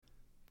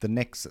The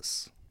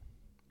nexus.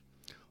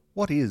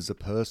 What is a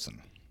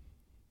person?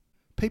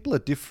 People are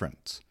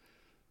different.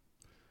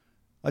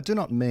 I do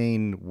not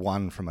mean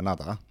one from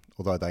another,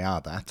 although they are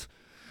that,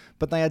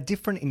 but they are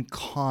different in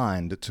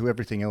kind to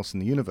everything else in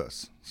the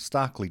universe,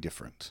 starkly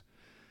different.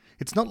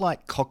 It's not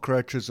like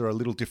cockroaches are a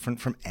little different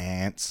from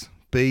ants,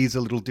 bees are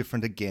a little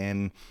different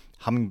again,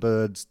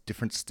 hummingbirds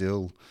different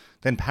still,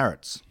 then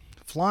parrots.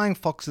 Flying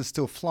foxes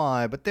still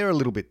fly, but they're a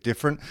little bit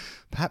different,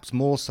 perhaps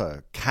more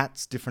so.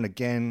 Cats different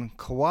again.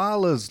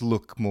 Koalas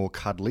look more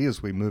cuddly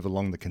as we move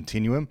along the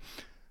continuum.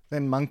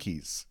 Then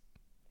monkeys.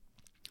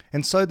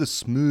 And so the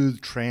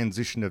smooth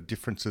transition of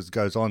differences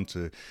goes on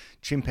to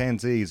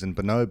chimpanzees and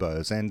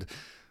bonobos, and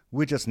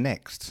we're just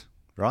next,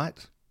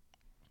 right?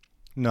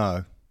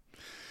 No.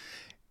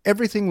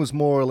 Everything was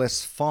more or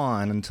less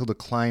fine until the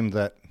claim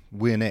that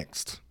we're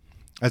next.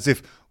 As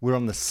if we're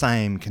on the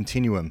same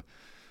continuum.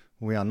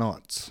 We are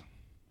not.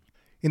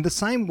 In the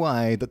same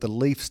way that the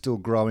leaf still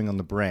growing on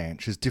the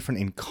branch is different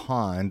in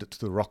kind to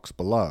the rocks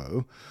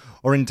below,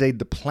 or indeed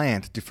the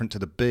plant different to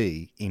the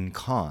bee in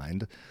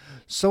kind,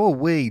 so are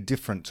we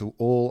different to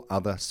all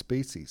other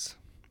species.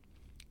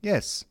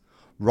 Yes,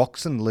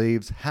 rocks and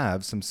leaves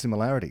have some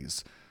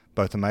similarities.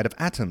 Both are made of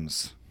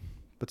atoms,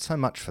 but so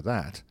much for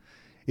that.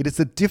 It is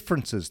the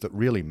differences that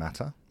really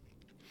matter.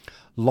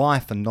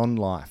 Life and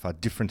non-life are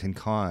different in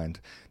kind.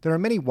 There are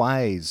many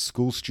ways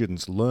school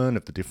students learn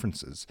of the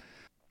differences,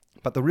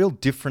 but the real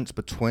difference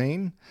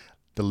between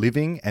the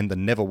living and the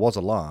never was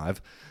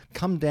alive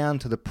come down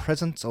to the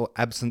presence or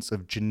absence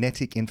of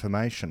genetic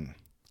information.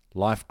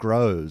 Life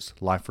grows,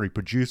 life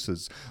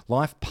reproduces,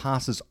 life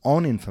passes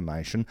on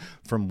information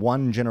from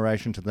one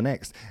generation to the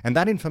next, and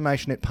that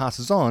information it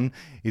passes on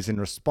is in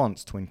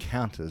response to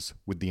encounters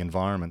with the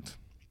environment.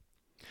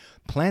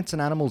 Plants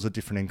and animals are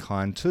different in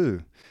kind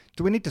too.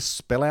 Do we need to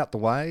spell out the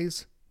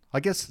ways? I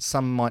guess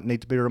some might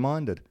need to be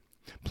reminded.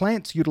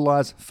 Plants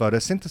utilise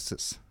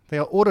photosynthesis. They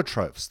are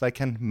autotrophs. They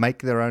can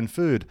make their own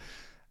food.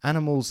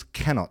 Animals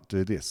cannot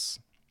do this.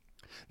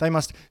 They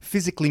must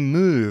physically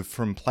move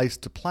from place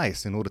to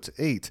place in order to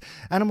eat.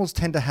 Animals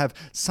tend to have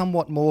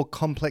somewhat more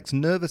complex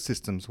nervous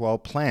systems, while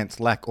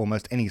plants lack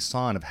almost any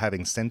sign of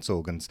having sense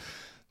organs.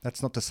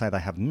 That's not to say they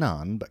have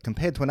none, but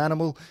compared to an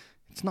animal,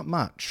 it's not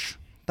much.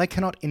 They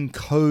cannot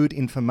encode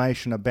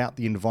information about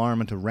the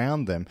environment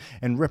around them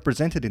and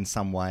represent it in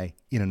some way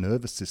in a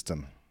nervous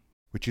system,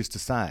 which is to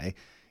say,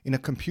 in a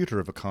computer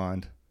of a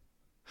kind.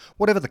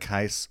 Whatever the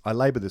case, I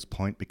labour this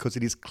point because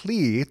it is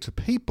clear to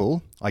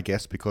people, I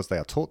guess because they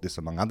are taught this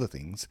among other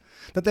things,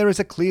 that there is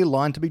a clear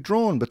line to be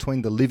drawn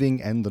between the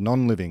living and the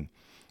non-living,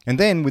 and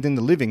then within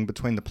the living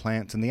between the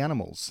plants and the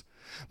animals.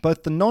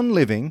 Both the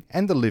non-living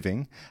and the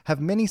living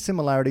have many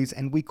similarities,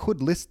 and we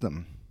could list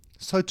them.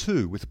 So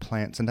too with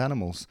plants and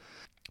animals.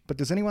 But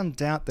does anyone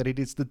doubt that it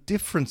is the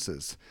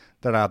differences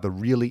that are the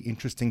really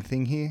interesting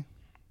thing here?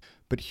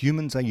 But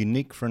humans are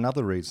unique for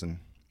another reason.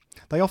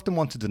 They often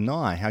want to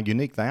deny how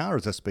unique they are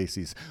as a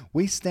species.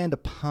 We stand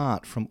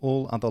apart from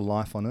all other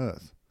life on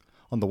Earth.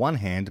 On the one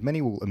hand,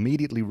 many will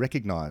immediately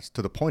recognise,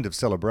 to the point of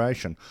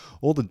celebration,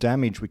 all the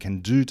damage we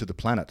can do to the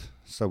planet,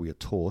 so we are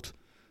taught.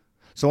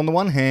 So on the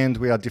one hand,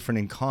 we are different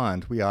in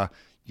kind. We are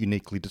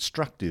uniquely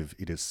destructive,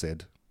 it is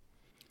said.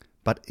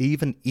 But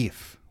even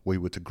if we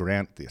were to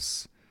grant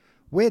this,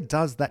 where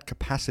does that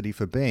capacity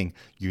for being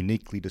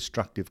uniquely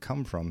destructive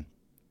come from?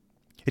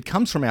 It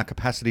comes from our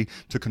capacity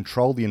to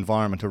control the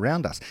environment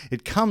around us.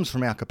 It comes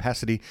from our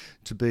capacity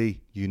to be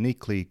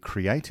uniquely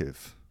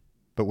creative.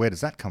 But where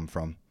does that come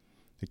from?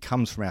 It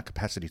comes from our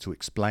capacity to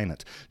explain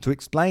it. To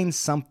explain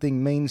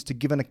something means to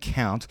give an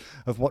account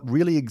of what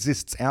really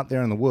exists out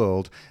there in the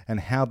world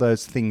and how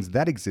those things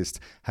that exist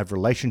have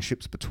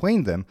relationships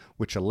between them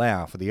which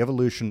allow for the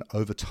evolution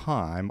over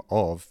time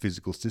of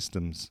physical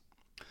systems.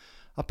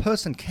 A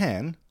person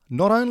can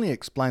not only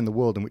explain the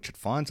world in which it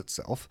finds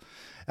itself,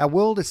 our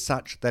world is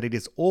such that it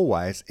is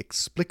always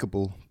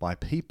explicable by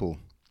people.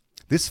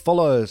 This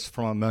follows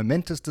from a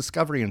momentous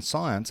discovery in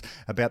science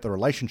about the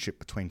relationship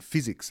between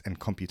physics and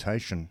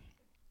computation.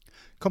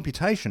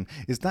 Computation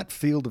is that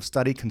field of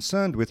study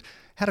concerned with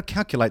how to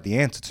calculate the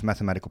answer to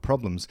mathematical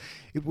problems.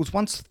 It was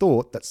once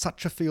thought that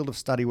such a field of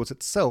study was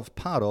itself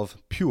part of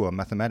pure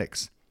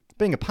mathematics.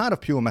 Being a part of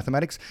pure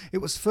mathematics, it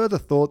was further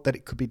thought that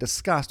it could be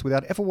discussed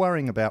without ever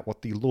worrying about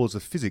what the laws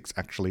of physics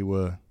actually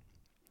were.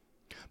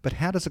 But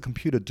how does a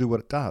computer do what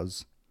it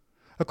does?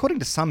 According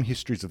to some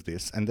histories of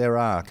this, and there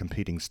are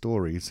competing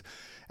stories,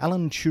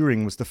 Alan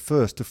Turing was the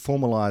first to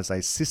formalise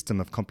a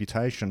system of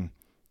computation.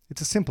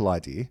 It's a simple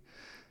idea.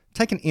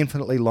 Take an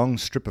infinitely long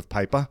strip of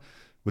paper.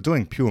 We're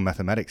doing pure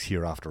mathematics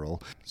here after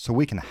all, so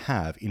we can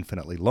have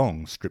infinitely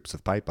long strips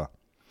of paper.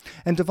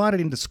 And divide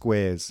it into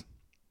squares.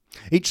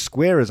 Each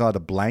square is either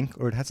blank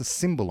or it has a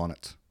symbol on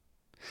it.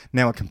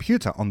 Now a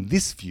computer on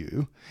this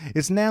view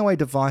is now a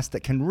device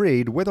that can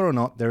read whether or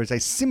not there is a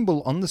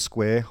symbol on the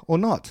square or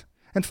not.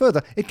 And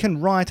further, it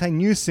can write a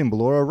new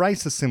symbol or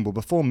erase a symbol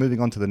before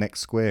moving on to the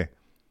next square.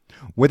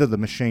 Whether the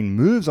machine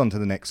moves on to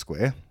the next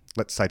square,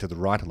 let's say to the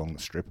right along the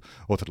strip,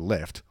 or to the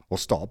left, or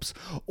stops,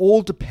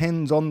 all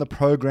depends on the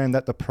program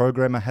that the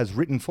programmer has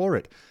written for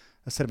it,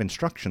 a set of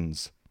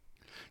instructions.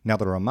 Now,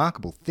 the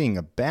remarkable thing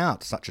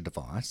about such a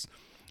device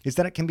is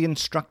that it can be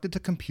instructed to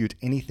compute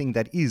anything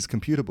that is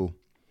computable.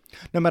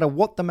 No matter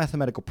what the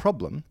mathematical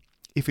problem,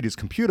 if it is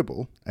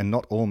computable, and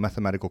not all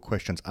mathematical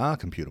questions are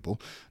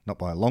computable, not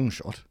by a long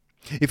shot,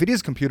 if it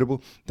is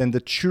computable, then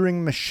the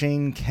Turing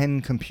machine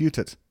can compute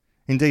it.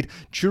 Indeed,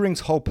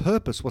 Turing's whole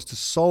purpose was to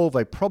solve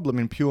a problem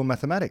in pure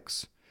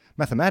mathematics.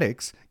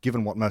 Mathematics,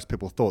 given what most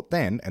people thought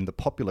then and the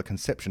popular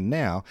conception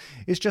now,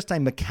 is just a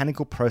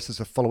mechanical process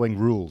of following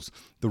rules,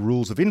 the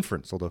rules of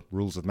inference or the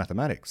rules of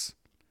mathematics.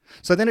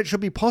 So then it should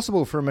be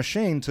possible for a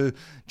machine to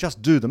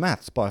just do the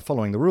maths by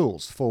following the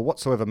rules for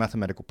whatsoever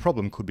mathematical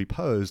problem could be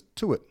posed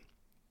to it.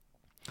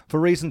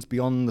 For reasons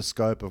beyond the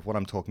scope of what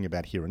I'm talking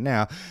about here and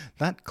now,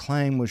 that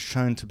claim was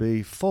shown to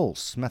be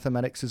false.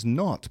 Mathematics is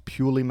not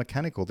purely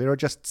mechanical. There are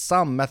just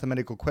some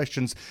mathematical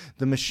questions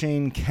the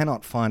machine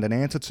cannot find an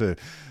answer to.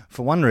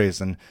 For one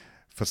reason,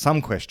 for some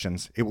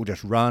questions, it will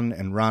just run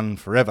and run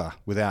forever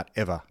without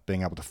ever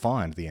being able to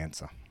find the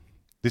answer.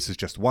 This is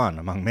just one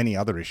among many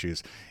other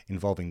issues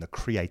involving the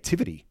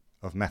creativity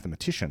of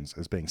mathematicians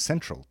as being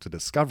central to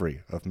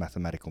discovery of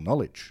mathematical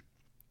knowledge.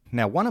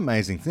 Now, one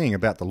amazing thing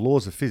about the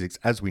laws of physics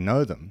as we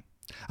know them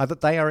are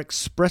that they are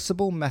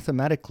expressible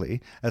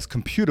mathematically as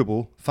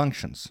computable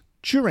functions,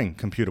 Turing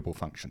computable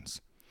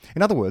functions.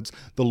 In other words,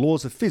 the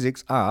laws of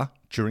physics are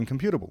Turing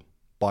computable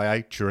by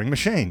a Turing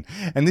machine.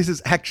 And this is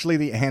actually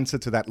the answer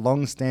to that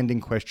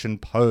long-standing question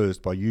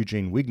posed by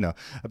Eugene Wigner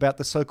about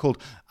the so-called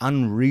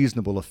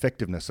unreasonable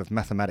effectiveness of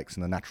mathematics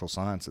in the natural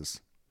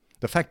sciences.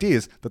 The fact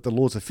is that the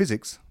laws of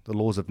physics, the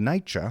laws of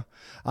nature,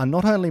 are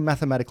not only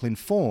mathematical in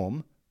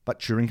form, but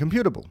Turing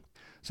computable.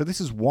 So this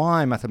is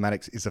why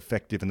mathematics is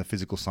effective in the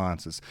physical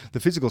sciences.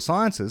 The physical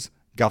sciences,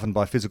 governed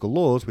by physical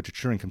laws which are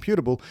Turing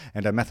computable,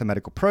 and a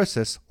mathematical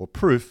process, or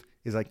proof,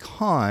 is a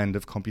kind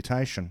of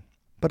computation.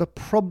 But a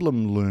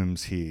problem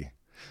looms here.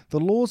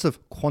 The laws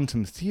of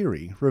quantum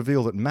theory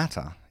reveal that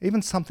matter,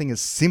 even something as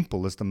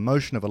simple as the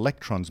motion of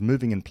electrons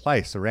moving in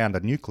place around a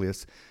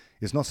nucleus,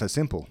 is not so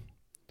simple.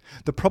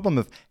 The problem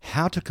of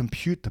how to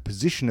compute the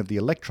position of the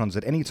electrons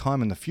at any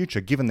time in the future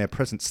given their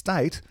present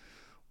state,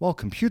 while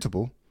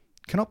computable,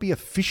 cannot be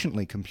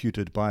efficiently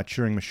computed by a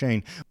Turing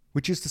machine,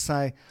 which is to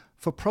say,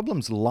 for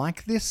problems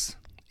like this,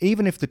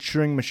 even if the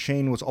Turing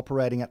machine was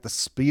operating at the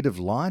speed of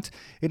light,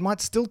 it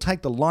might still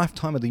take the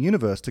lifetime of the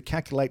universe to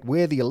calculate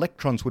where the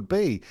electrons would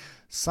be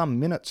some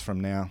minutes from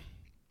now.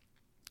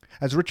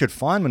 As Richard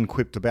Feynman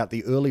quipped about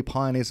the early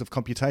pioneers of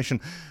computation,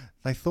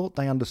 they thought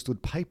they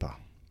understood paper,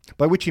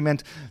 by which he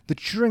meant the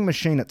Turing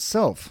machine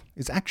itself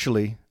is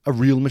actually a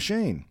real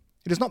machine.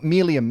 It is not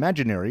merely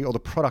imaginary or the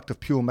product of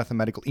pure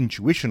mathematical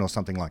intuition or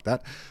something like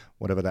that,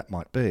 whatever that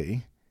might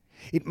be.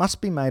 It must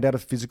be made out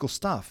of physical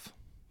stuff,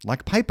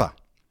 like paper,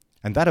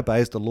 and that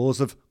obeys the laws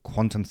of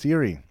quantum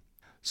theory.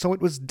 So it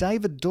was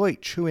David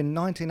Deutsch who in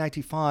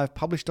 1985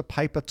 published a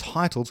paper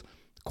titled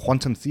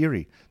Quantum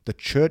Theory, the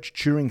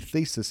Church-Turing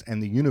Thesis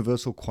and the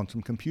Universal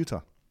Quantum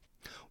Computer.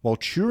 While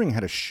Turing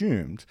had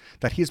assumed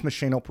that his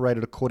machine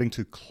operated according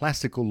to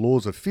classical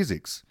laws of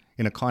physics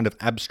in a kind of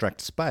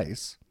abstract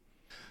space,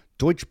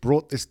 Deutsch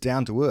brought this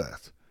down to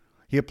earth.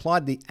 He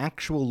applied the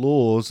actual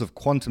laws of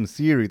quantum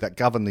theory that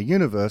govern the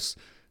universe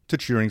to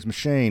Turing's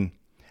machine,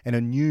 and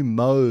a new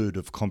mode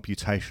of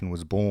computation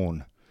was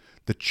born.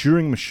 The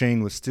Turing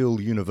machine was still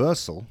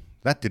universal,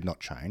 that did not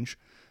change,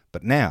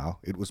 but now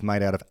it was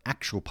made out of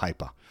actual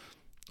paper,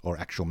 or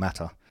actual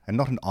matter, and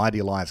not an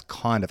idealized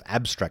kind of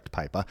abstract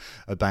paper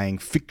obeying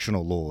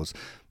fictional laws,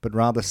 but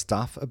rather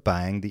stuff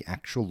obeying the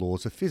actual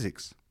laws of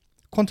physics,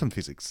 quantum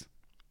physics.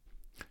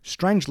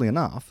 Strangely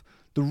enough,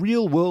 the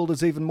real world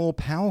is even more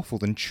powerful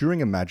than Turing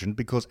imagined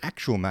because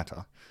actual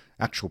matter,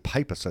 actual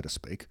paper so to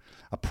speak,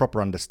 a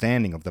proper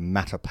understanding of the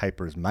matter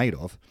paper is made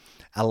of,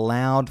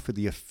 allowed for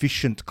the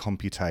efficient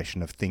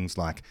computation of things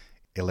like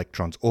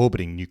electrons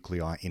orbiting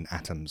nuclei in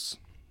atoms.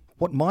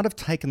 What might have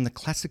taken the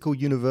classical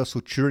universal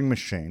Turing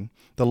machine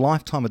the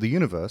lifetime of the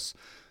universe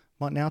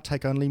might now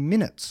take only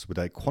minutes with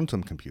a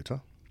quantum computer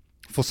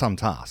for some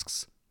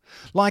tasks.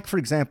 Like, for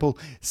example,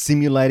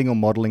 simulating or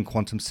modelling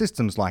quantum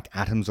systems like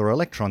atoms or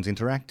electrons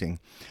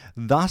interacting.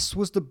 Thus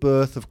was the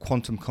birth of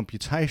quantum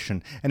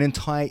computation, an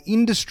entire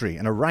industry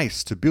and a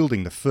race to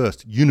building the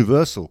first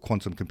universal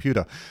quantum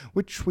computer,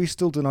 which we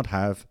still do not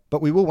have, but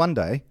we will one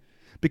day,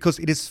 because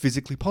it is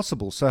physically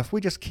possible. So if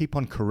we just keep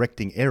on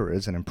correcting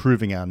errors and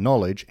improving our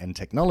knowledge and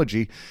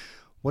technology,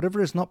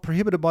 whatever is not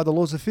prohibited by the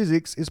laws of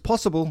physics is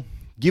possible,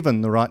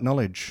 given the right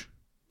knowledge.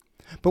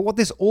 But what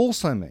this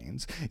also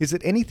means is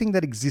that anything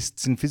that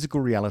exists in physical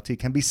reality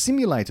can be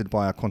simulated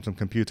by a quantum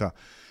computer.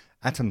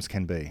 Atoms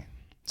can be.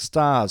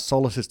 Stars,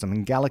 solar system,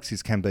 and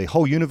galaxies can be.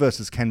 Whole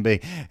universes can be.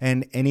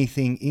 And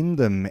anything in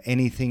them,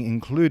 anything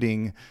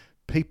including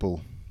people,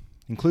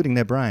 including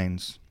their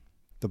brains.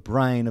 The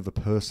brain of a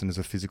person is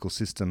a physical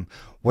system.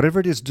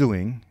 Whatever it is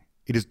doing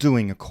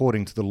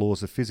according to the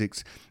laws of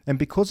physics. And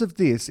because of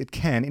this, it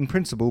can, in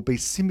principle, be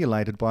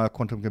simulated by a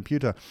quantum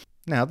computer.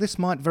 Now, this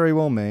might very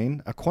well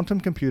mean a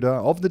quantum computer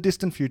of the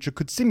distant future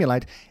could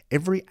simulate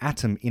every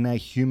atom in a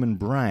human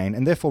brain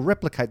and therefore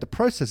replicate the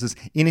processes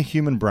in a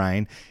human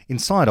brain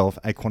inside of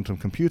a quantum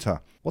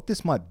computer. What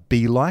this might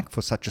be like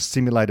for such a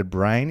simulated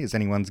brain is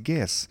anyone's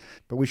guess,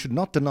 but we should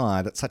not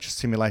deny that such a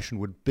simulation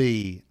would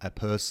be a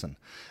person.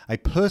 A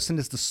person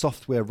is the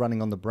software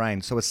running on the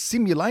brain, so a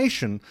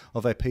simulation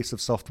of a piece of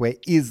software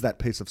is that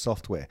piece of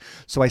software.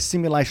 So a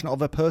simulation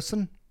of a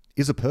person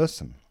is a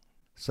person.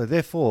 So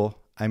therefore,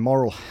 a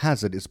moral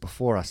hazard is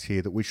before us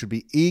here that we should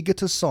be eager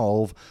to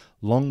solve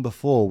long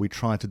before we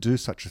try to do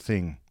such a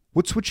thing.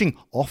 Would switching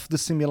off the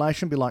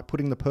simulation be like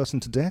putting the person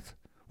to death?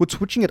 Would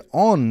switching it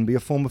on be a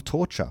form of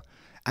torture?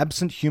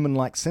 Absent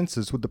human-like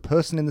senses, would the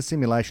person in the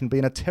simulation be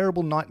in a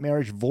terrible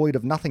nightmarish void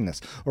of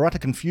nothingness, or utter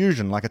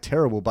confusion like a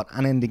terrible but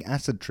unending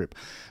acid trip,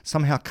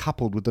 somehow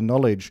coupled with the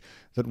knowledge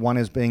that one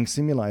is being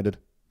simulated?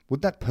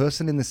 Would that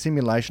person in the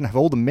simulation have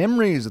all the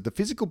memories of the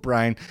physical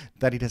brain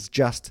that it has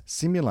just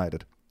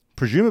simulated?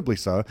 Presumably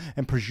so,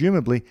 and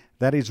presumably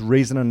that is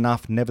reason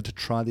enough never to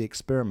try the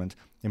experiment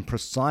in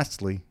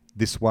precisely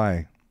this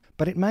way.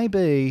 But it may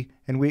be,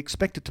 and we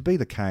expect it to be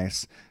the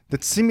case,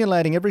 that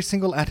simulating every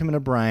single atom in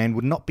a brain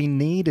would not be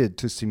needed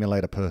to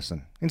simulate a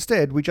person.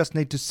 Instead, we just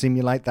need to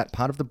simulate that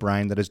part of the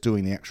brain that is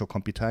doing the actual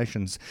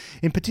computations.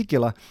 In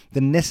particular,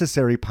 the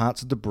necessary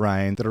parts of the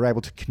brain that are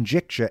able to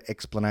conjecture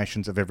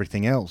explanations of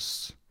everything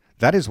else.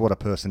 That is what a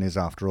person is,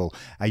 after all,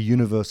 a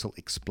universal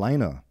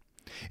explainer.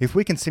 If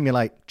we can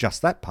simulate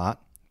just that part,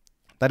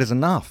 that is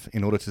enough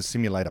in order to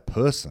simulate a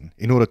person,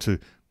 in order to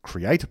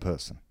create a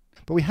person.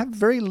 But we have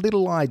very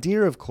little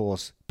idea, of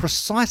course,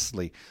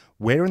 precisely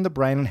where in the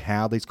brain and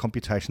how these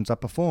computations are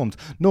performed,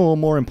 nor,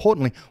 more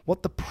importantly,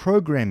 what the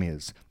program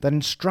is that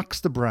instructs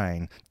the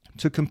brain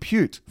to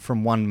compute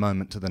from one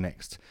moment to the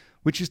next.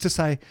 Which is to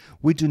say,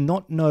 we do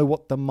not know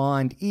what the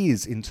mind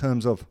is in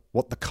terms of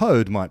what the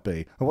code might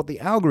be, or what the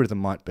algorithm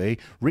might be,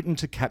 written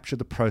to capture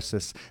the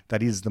process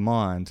that is the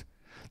mind.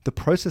 The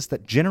process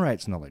that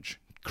generates knowledge,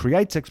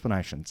 creates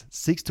explanations,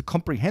 seeks to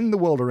comprehend the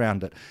world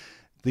around it.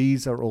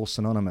 These are all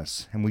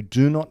synonymous, and we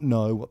do not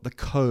know what the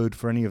code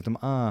for any of them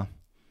are.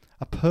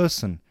 A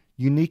person,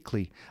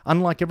 uniquely,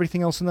 unlike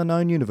everything else in the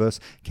known universe,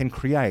 can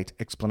create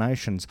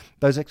explanations.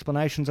 Those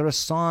explanations are a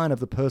sign of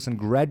the person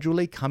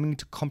gradually coming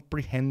to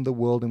comprehend the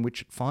world in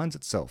which it finds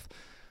itself.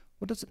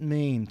 What does it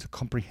mean to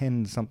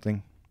comprehend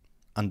something?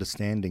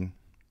 Understanding.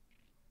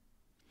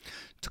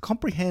 To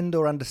comprehend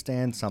or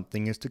understand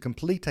something is to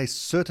complete a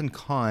certain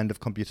kind of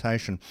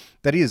computation.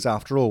 That is,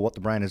 after all, what the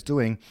brain is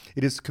doing.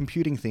 It is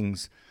computing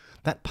things.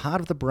 That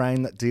part of the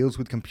brain that deals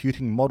with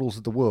computing models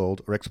of the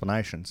world, or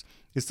explanations,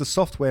 is the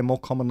software more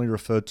commonly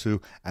referred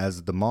to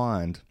as the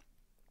mind.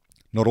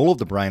 Not all of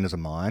the brain is a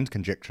mind,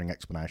 conjecturing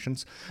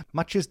explanations.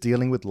 Much is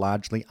dealing with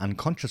largely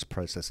unconscious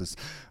processes,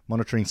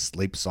 monitoring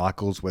sleep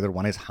cycles, whether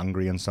one is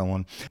hungry, and so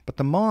on. But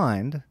the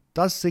mind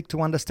does seek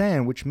to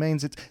understand, which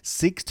means it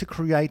seeks to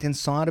create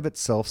inside of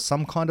itself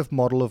some kind of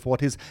model of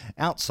what is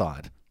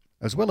outside,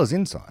 as well as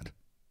inside.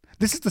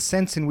 This is the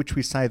sense in which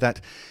we say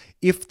that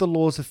if the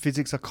laws of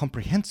physics are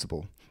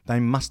comprehensible, they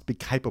must be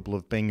capable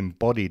of being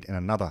embodied in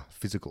another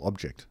physical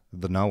object,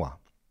 the knower.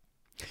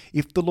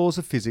 If the laws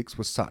of physics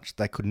were such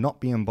they could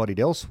not be embodied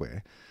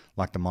elsewhere,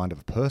 like the mind of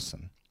a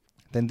person,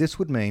 then this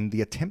would mean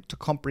the attempt to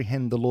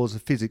comprehend the laws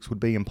of physics would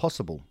be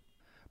impossible.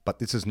 But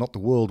this is not the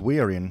world we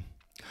are in.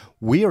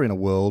 We are in a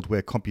world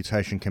where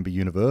computation can be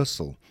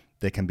universal.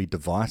 There can be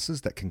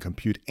devices that can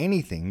compute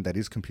anything that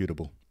is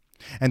computable.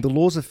 And the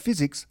laws of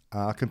physics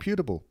are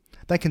computable.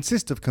 They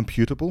consist of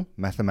computable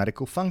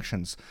mathematical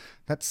functions.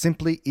 That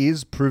simply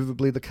is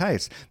provably the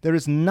case. There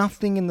is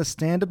nothing in the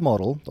Standard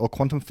Model, or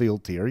quantum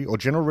field theory, or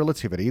general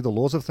relativity, the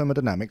laws of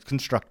thermodynamics,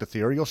 constructor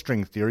theory, or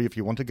string theory, if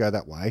you want to go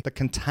that way, that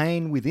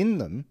contain within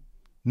them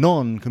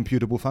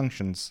non-computable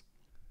functions.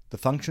 The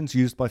functions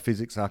used by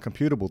physics are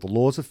computable. The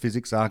laws of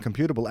physics are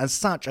computable. As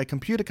such, a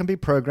computer can be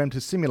programmed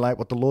to simulate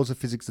what the laws of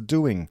physics are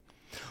doing.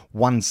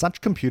 One such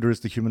computer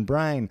is the human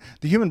brain.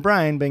 The human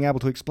brain, being able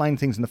to explain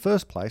things in the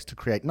first place, to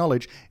create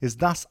knowledge, is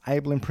thus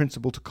able in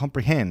principle to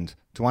comprehend,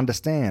 to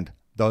understand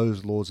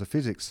those laws of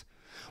physics.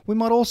 We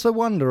might also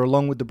wonder,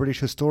 along with the British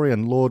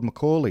historian Lord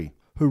Macaulay,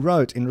 who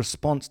wrote in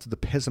response to the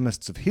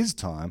pessimists of his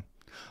time,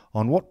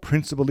 on what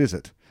principle is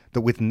it that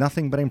with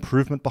nothing but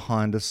improvement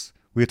behind us,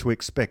 we are to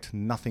expect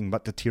nothing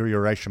but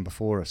deterioration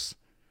before us?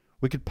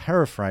 We could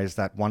paraphrase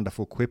that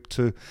wonderful quip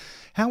to,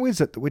 how is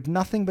it that with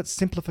nothing but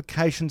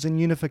simplifications and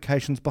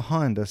unifications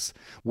behind us,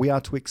 we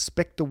are to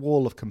expect a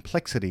wall of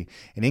complexity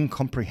and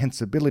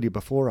incomprehensibility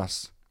before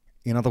us?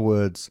 In other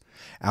words,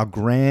 our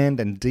grand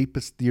and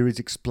deepest theories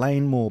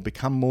explain more,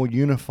 become more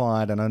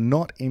unified, and are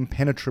not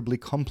impenetrably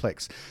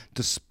complex,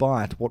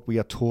 despite what we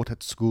are taught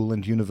at school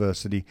and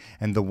university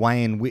and the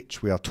way in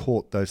which we are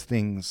taught those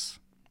things.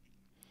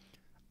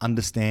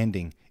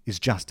 Understanding is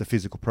just a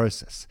physical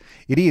process.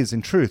 It is,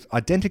 in truth,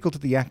 identical to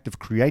the act of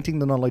creating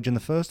the knowledge in the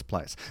first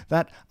place.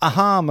 That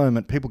aha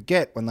moment people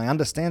get when they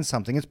understand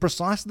something is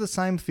precisely the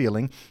same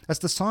feeling as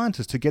the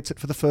scientist who gets it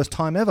for the first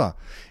time ever.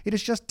 It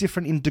is just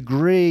different in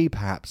degree,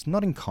 perhaps,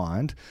 not in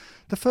kind.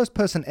 The first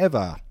person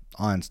ever,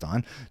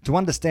 Einstein, to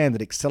understand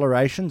that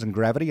accelerations and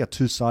gravity are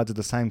two sides of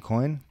the same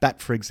coin,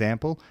 that, for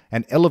example,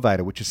 an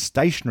elevator which is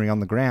stationary on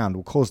the ground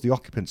will cause the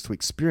occupants to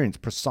experience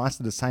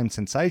precisely the same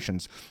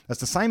sensations as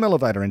the same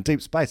elevator in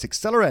deep space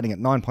accelerating at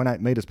 9.8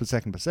 meters per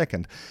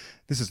second.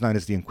 This is known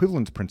as the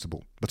equivalence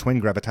principle between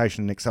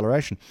gravitation and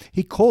acceleration.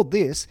 He called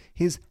this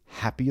his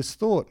happiest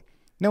thought.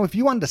 Now, if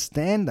you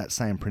understand that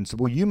same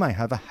principle, you may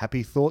have a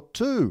happy thought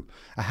too,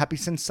 a happy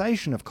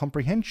sensation of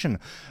comprehension.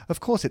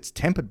 Of course, it's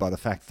tempered by the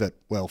fact that,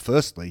 well,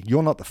 firstly,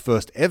 you're not the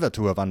first ever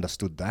to have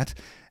understood that.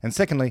 And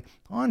secondly,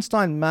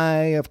 Einstein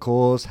may, of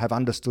course, have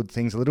understood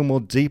things a little more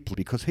deeply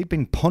because he'd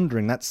been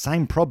pondering that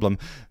same problem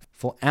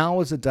for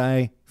hours a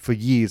day for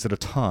years at a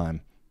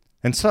time.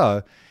 And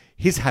so,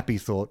 his happy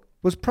thought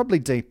was probably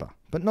deeper,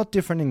 but not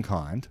different in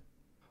kind.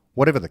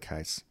 Whatever the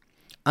case,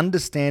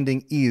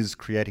 understanding is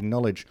creating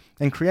knowledge,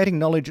 and creating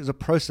knowledge is a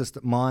process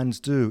that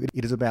minds do.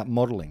 It is about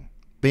modelling,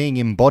 being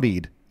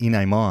embodied in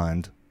a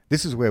mind.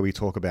 This is where we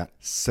talk about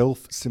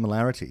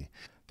self-similarity,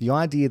 the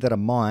idea that a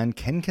mind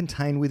can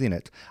contain within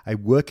it a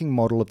working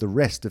model of the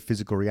rest of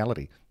physical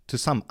reality to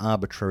some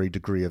arbitrary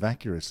degree of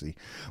accuracy.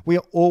 We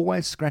are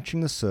always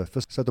scratching the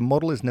surface, so the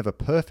model is never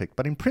perfect,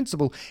 but in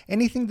principle,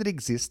 anything that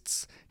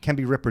exists can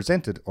be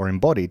represented or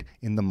embodied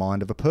in the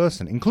mind of a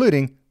person,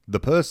 including the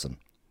person.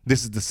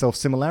 This is the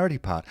self-similarity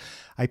part.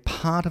 A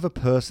part of a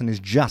person is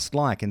just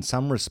like, in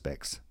some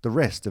respects, the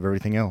rest of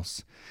everything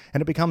else.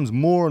 And it becomes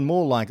more and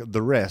more like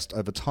the rest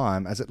over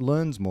time as it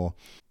learns more.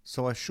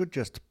 So I should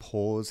just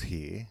pause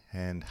here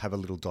and have a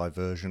little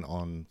diversion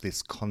on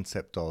this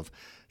concept of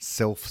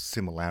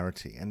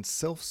self-similarity. And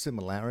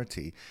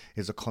self-similarity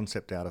is a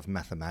concept out of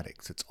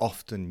mathematics. It's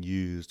often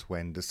used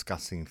when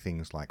discussing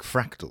things like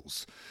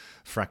fractals.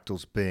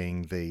 Fractals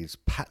being these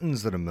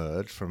patterns that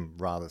emerge from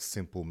rather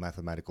simple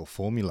mathematical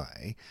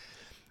formulae,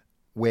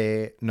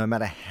 where no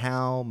matter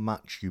how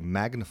much you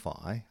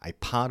magnify a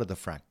part of the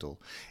fractal,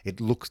 it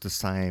looks the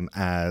same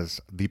as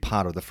the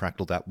part of the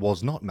fractal that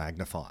was not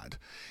magnified.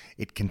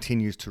 It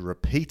continues to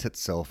repeat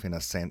itself in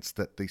a sense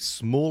that the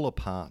smaller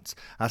parts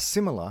are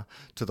similar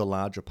to the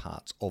larger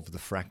parts of the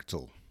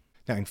fractal.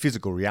 Now, in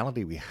physical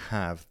reality, we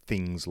have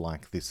things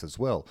like this as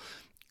well.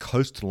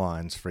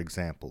 Coastlines, for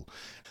example.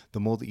 The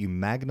more that you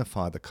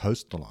magnify the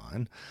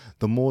coastline,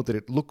 the more that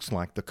it looks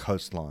like the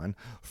coastline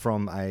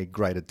from a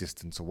greater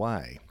distance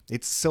away.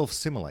 It's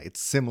self-similar. It's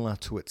similar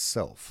to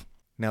itself.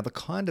 Now, the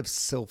kind of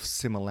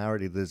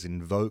self-similarity that is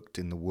invoked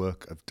in the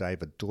work of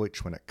David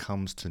Deutsch when it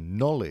comes to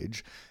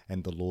knowledge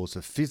and the laws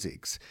of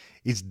physics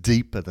is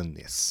deeper than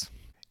this.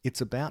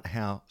 It's about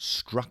how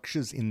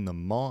structures in the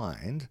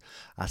mind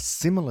are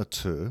similar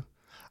to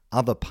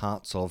other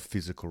parts of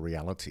physical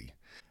reality.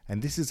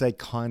 And this is a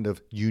kind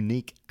of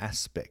unique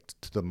aspect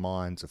to the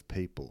minds of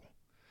people.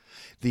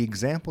 The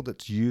example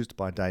that's used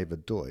by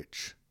David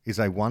Deutsch is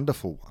a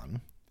wonderful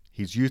one.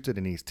 He's used it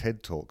in his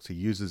TED Talks. He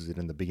uses it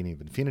in The Beginning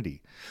of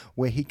Infinity,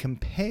 where he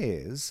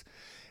compares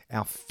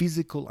our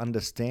physical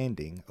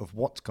understanding of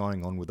what's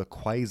going on with a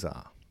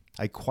quasar.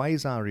 A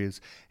quasar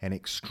is an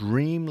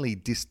extremely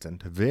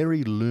distant,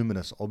 very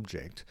luminous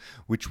object,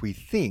 which we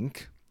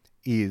think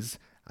is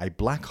a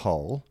black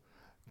hole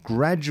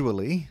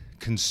gradually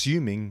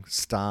consuming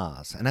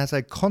stars. And as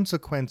a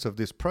consequence of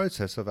this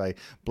process of a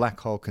black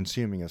hole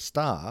consuming a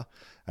star,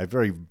 a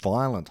very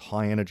violent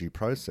high-energy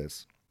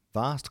process,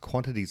 vast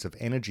quantities of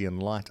energy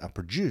and light are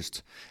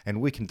produced,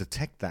 and we can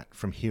detect that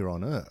from here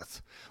on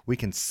Earth. We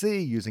can see,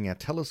 using our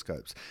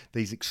telescopes,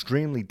 these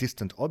extremely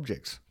distant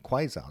objects,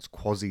 quasars,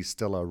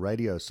 quasi-stellar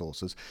radio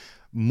sources,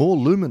 more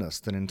luminous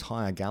than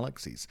entire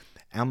galaxies.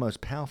 Our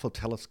most powerful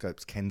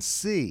telescopes can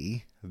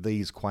see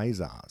these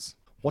quasars.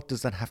 What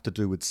does that have to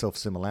do with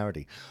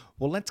self-similarity?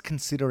 Well, let's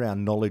consider our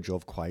knowledge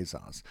of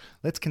quasars.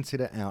 Let's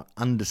consider our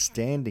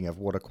understanding of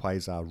what a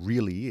quasar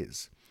really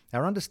is.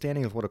 Our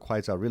understanding of what a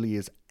quasar really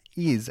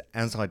is,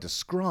 as I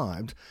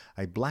described,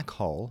 a black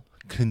hole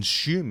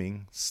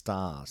consuming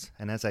stars.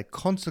 And as a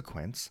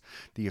consequence,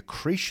 the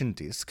accretion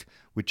disk,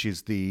 which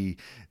is the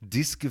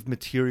disk of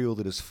material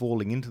that is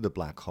falling into the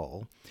black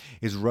hole,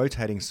 is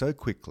rotating so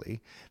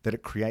quickly that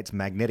it creates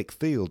magnetic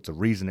fields. The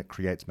reason it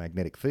creates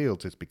magnetic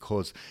fields is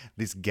because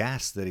this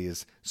gas that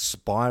is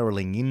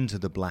spiraling into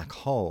the black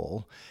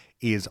hole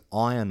is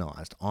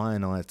ionized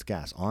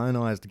gas.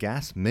 Ionized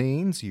gas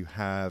means you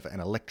have an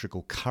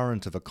electrical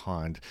current of a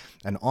kind.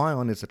 An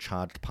ion is a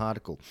charged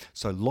particle.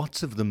 So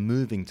lots of them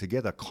moving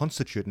together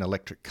constitute an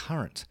electric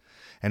current.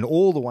 And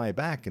all the way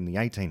back in the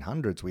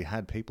 1800s, we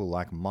had people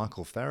like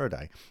Michael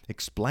Faraday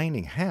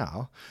explaining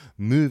how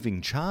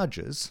moving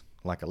charges,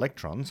 like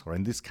electrons, or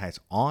in this case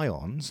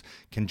ions,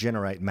 can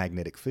generate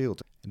magnetic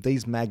fields.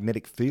 These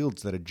magnetic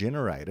fields that are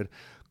generated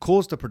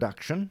cause the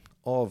production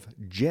of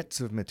jets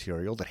of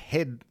material that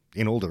head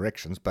in all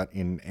directions, but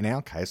in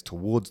our case,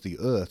 towards the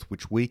Earth,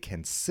 which we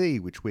can see,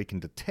 which we can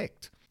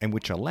detect, and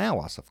which allow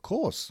us, of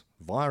course,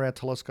 via our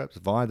telescopes,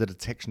 via the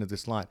detection of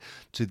this light,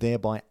 to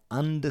thereby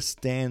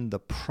understand the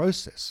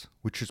process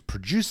which is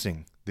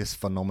producing this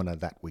phenomena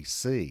that we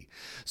see.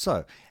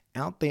 So,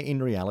 out there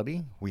in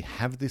reality, we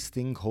have this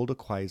thing called a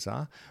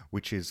quasar,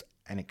 which is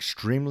an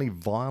extremely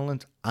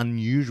violent,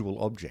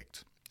 unusual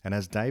object. And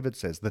as David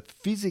says, the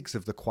physics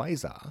of the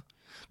quasar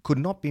could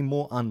not be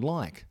more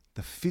unlike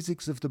the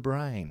physics of the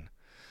brain.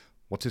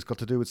 What's this got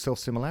to do with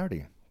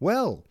self-similarity?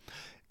 Well,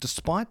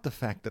 despite the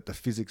fact that the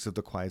physics of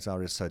the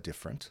quasar is so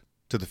different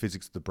to the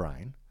physics of the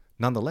brain,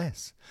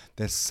 nonetheless,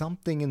 there's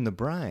something in the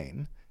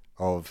brain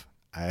of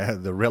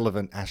the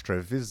relevant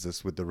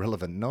astrophysicist with the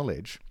relevant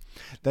knowledge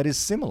that is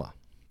similar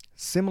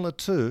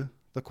to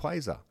the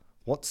quasar.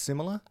 What's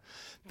similar?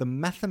 The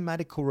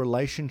mathematical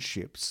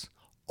relationships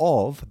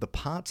of the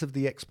parts of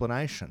the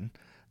explanation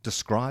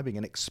describing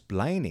and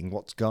explaining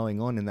what's going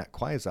on in that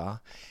quasar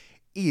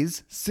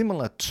is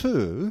similar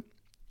to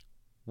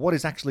what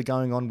is actually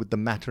going on with the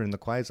matter in the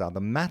quasar.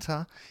 The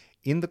matter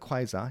in the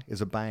quasar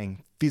is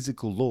obeying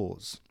physical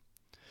laws.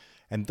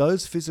 And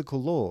those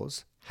physical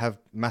laws have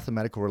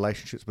mathematical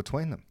relationships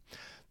between them.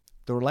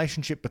 The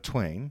relationship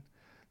between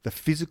the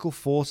physical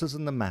forces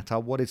and the matter,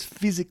 what is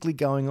physically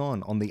going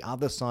on the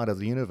other side of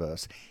the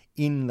universe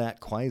in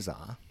that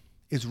quasar,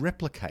 is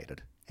replicated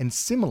and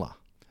similar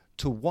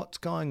to what's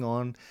going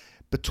on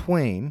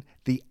between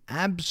the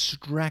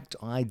abstract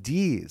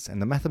ideas and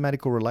the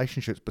mathematical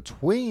relationships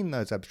between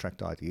those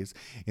abstract ideas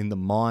in the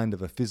mind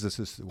of a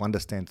physicist who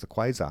understands the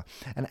quasar.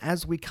 And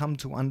as we come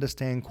to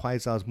understand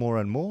quasars more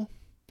and more,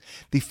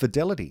 the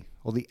fidelity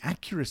or the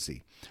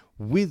accuracy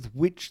with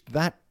which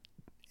that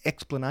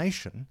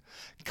explanation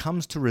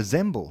comes to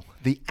resemble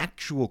the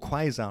actual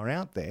quasar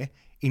out there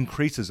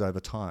increases over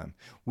time.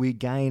 We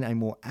gain a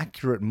more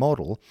accurate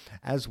model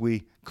as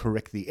we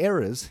correct the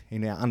errors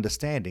in our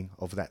understanding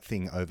of that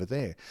thing over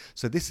there.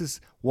 So this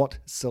is what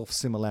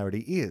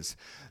self-similarity is,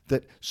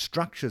 that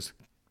structures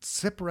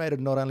separated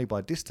not only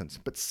by distance,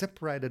 but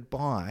separated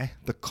by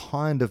the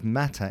kind of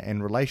matter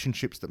and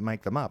relationships that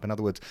make them up. In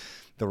other words,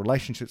 the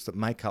relationships that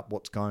make up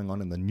what's going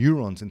on in the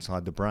neurons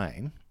inside the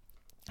brain,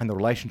 and the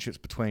relationships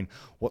between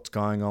what's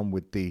going on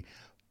with the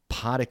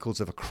particles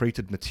of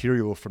accreted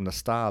material from the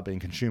star being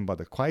consumed by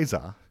the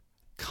quasar,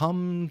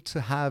 come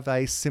to have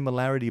a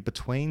similarity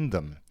between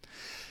them.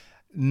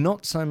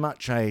 Not so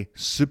much a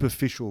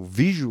superficial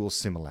visual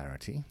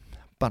similarity,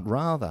 but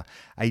rather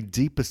a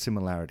deeper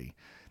similarity.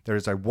 There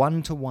is a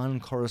one-to-one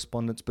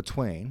correspondence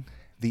between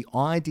the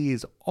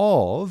ideas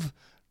of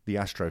the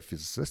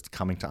astrophysicist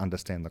coming to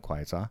understand the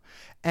quasar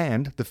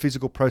and the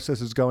physical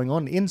processes going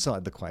on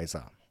inside the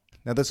quasar.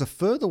 Now, there's a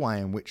further way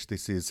in which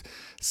this is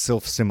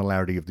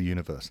self-similarity of the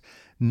universe.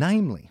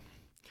 Namely,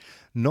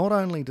 not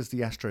only does the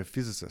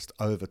astrophysicist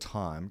over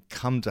time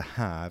come to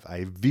have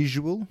a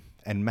visual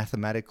and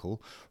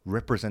mathematical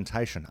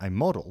representation, a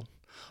model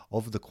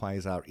of the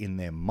quasar in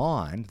their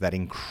mind that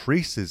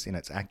increases in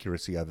its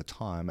accuracy over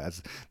time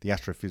as the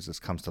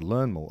astrophysicist comes to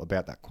learn more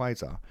about that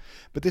quasar.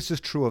 But this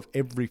is true of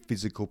every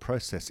physical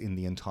process in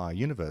the entire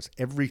universe.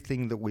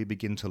 Everything that we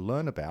begin to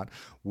learn about,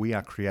 we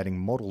are creating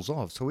models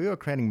of. So we are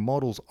creating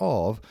models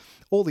of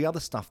all the other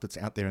stuff that's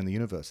out there in the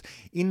universe.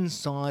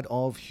 Inside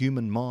of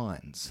human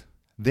minds,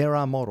 there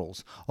are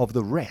models of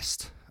the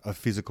rest of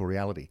physical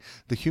reality.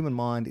 The human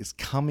mind is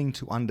coming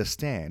to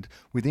understand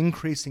with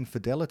increasing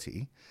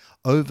fidelity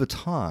over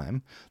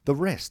time the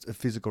rest of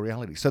physical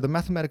reality. So the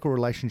mathematical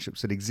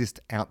relationships that exist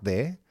out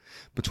there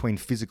between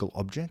physical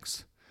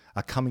objects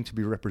are coming to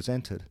be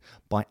represented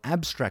by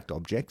abstract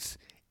objects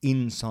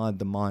inside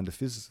the mind of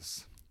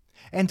physicists.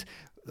 And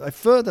a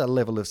further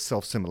level of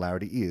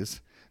self-similarity is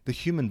the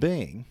human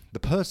being, the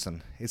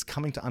person, is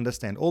coming to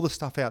understand all the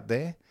stuff out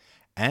there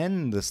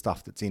and the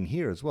stuff that's in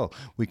here as well.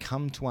 We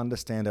come to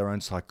understand our own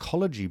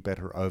psychology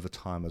better over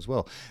time as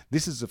well.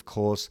 This is, of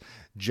course,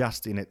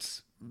 just in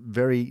its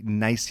very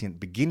nascent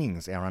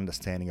beginnings, our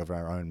understanding of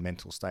our own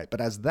mental state.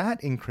 But as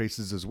that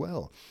increases as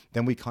well,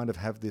 then we kind of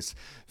have this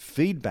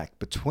feedback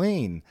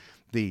between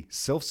the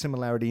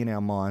self-similarity in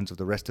our minds of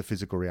the rest of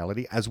physical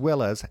reality, as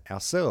well as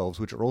ourselves,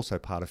 which are also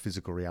part of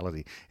physical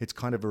reality. It's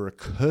kind of a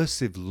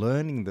recursive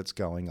learning that's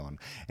going on.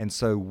 And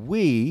so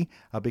we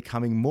are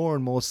becoming more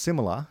and more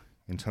similar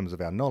in terms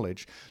of our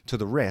knowledge, to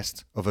the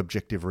rest of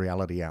objective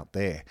reality out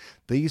there.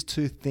 These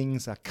two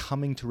things are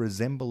coming to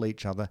resemble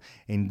each other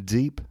in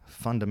deep,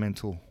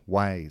 fundamental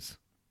ways.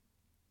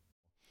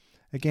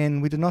 Again,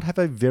 we do not have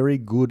a very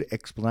good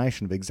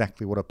explanation of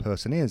exactly what a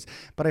person is,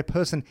 but a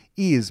person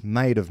is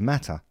made of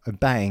matter,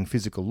 obeying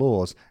physical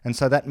laws, and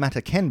so that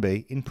matter can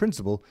be, in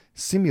principle,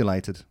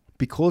 simulated.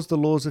 Because the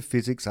laws of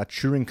physics are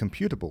Turing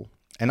computable,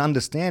 and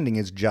understanding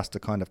is just a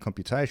kind of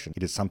computation,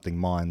 it is something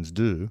minds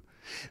do,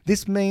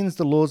 this means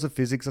the laws of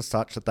physics are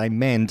such that they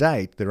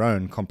mandate their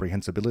own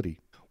comprehensibility,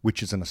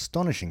 which is an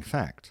astonishing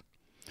fact.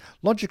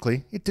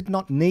 Logically, it did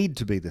not need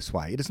to be this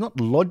way. It is not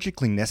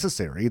logically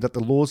necessary that the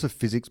laws of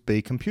physics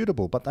be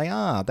computable, but they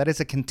are. That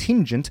is a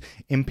contingent,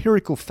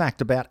 empirical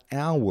fact about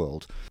our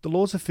world. The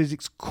laws of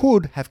physics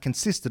could have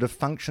consisted of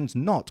functions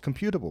not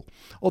computable,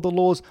 or the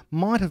laws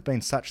might have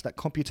been such that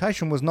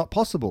computation was not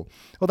possible,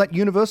 or that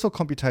universal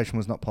computation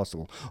was not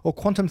possible, or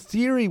quantum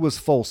theory was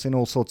false in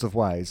all sorts of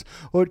ways,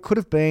 or it could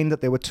have been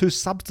that there were two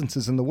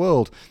substances in the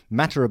world,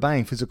 matter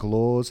obeying physical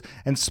laws,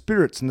 and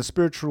spirits in the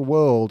spiritual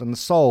world and the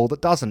soul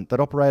that doesn't, that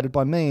operates operated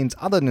by means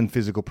other than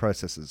physical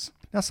processes.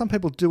 Now, some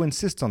people do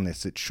insist on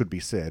this, it should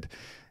be said.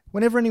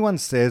 Whenever anyone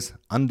says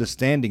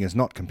understanding is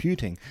not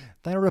computing,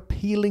 they are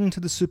appealing to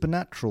the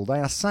supernatural. They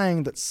are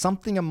saying that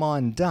something a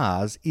mind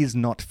does is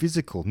not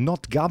physical,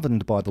 not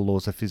governed by the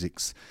laws of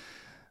physics.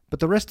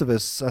 But the rest of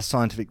us are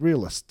scientific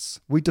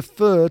realists. We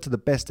defer to the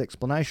best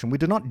explanation. We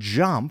do not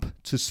jump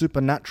to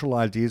supernatural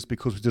ideas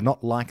because we do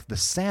not like the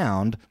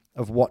sound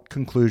of what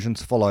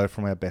conclusions follow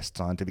from our best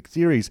scientific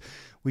theories.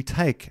 We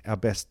take our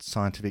best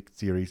scientific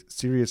theories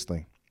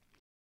seriously.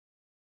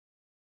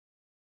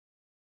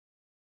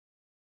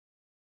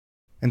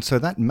 And so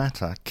that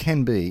matter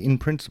can be, in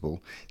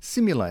principle,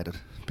 simulated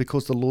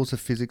because the laws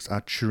of physics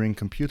are Turing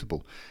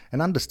computable.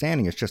 And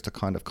understanding is just a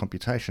kind of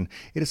computation.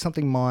 It is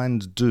something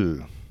minds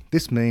do.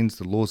 This means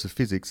the laws of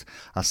physics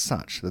are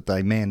such that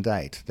they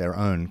mandate their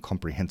own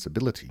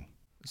comprehensibility.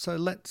 So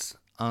let's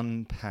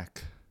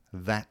unpack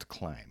that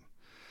claim,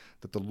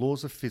 that the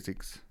laws of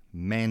physics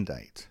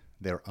mandate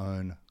their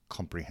own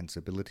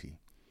comprehensibility.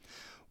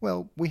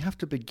 Well, we have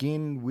to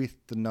begin with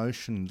the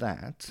notion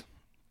that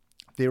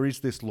there is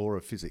this law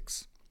of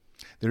physics.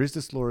 There is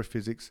this law of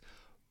physics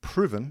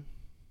proven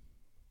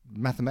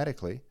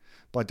mathematically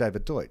by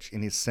David Deutsch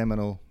in his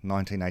seminal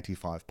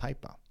 1985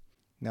 paper.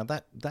 Now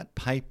that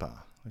paper,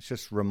 let's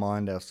just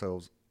remind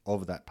ourselves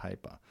of that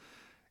paper.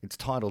 It's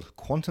titled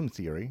Quantum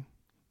Theory,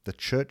 the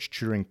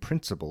Church-Turing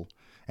Principle,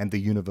 and the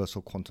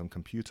Universal Quantum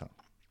Computer.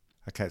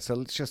 Okay, so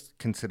let's just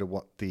consider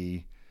what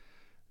the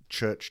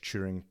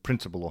Church-Turing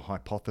Principle or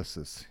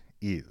hypothesis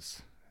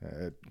is.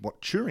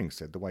 What Turing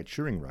said, the way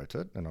Turing wrote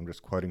it, and I'm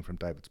just quoting from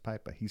David's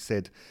paper, he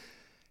said,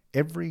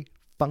 every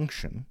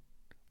function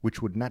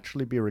which would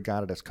naturally be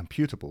regarded as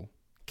computable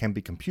can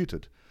be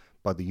computed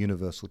by the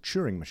universal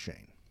Turing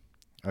machine.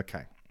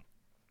 Okay,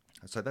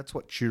 so that's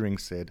what Turing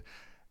said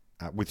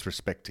with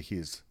respect to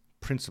his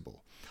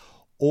principle.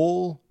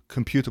 All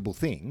computable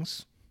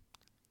things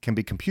can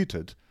be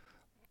computed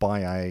by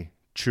a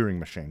Turing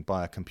machine,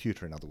 by a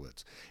computer in other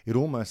words. It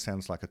almost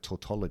sounds like a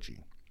tautology.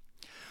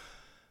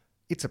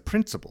 It's a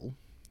principle.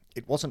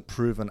 It wasn't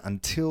proven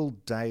until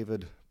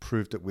David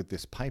proved it with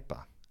this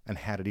paper. And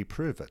how did he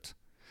prove it?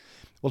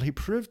 Well, he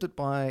proved it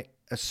by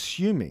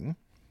assuming,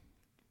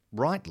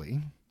 rightly,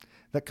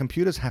 that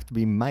computers have to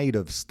be made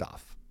of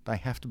stuff. They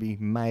have to be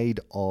made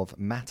of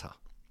matter.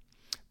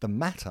 The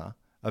matter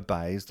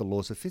obeys the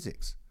laws of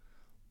physics.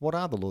 What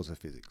are the laws of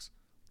physics?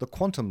 The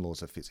quantum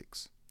laws of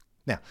physics.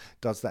 Now,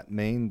 does that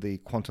mean the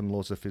quantum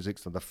laws of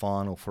physics are the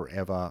final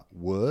forever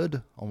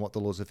word on what the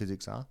laws of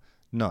physics are?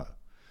 No.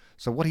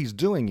 So what he's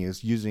doing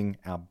is using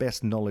our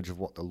best knowledge of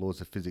what the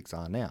laws of physics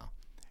are now.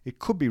 It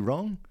could be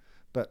wrong,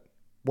 but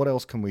what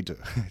else can we do?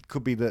 It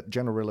could be that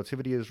general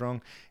relativity is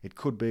wrong. It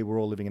could be we're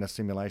all living in a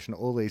simulation.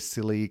 All these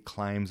silly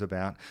claims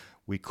about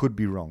we could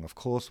be wrong. Of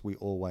course, we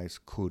always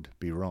could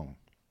be wrong.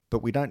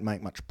 But we don't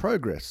make much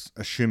progress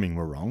assuming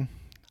we're wrong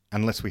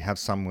unless we have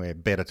somewhere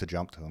better to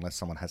jump to, unless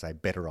someone has a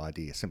better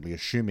idea. Simply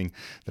assuming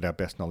that our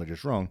best knowledge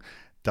is wrong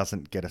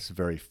doesn't get us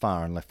very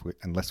far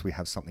unless we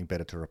have something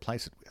better to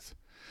replace it with.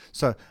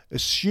 So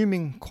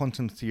assuming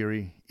quantum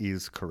theory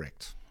is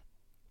correct,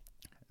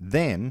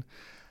 then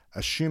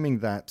assuming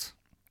that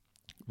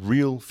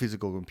real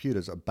physical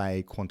computers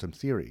obey quantum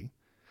theory,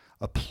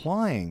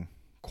 applying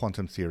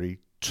quantum theory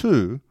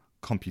to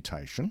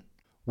computation,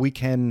 we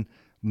can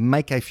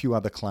make a few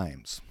other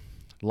claims.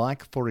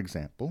 Like, for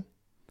example,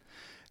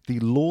 the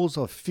laws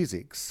of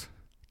physics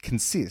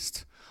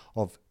consist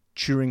of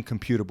Turing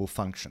computable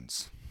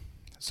functions.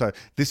 So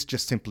this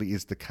just simply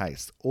is the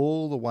case.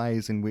 All the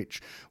ways in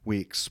which we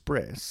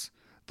express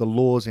the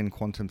laws in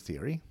quantum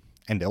theory,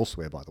 and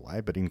elsewhere by the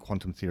way, but in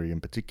quantum theory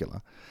in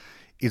particular,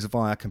 is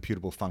via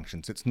computable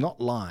functions. It's not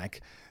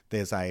like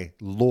there's a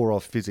law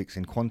of physics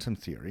in quantum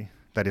theory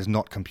that is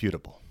not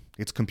computable.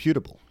 It's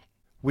computable,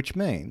 which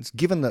means,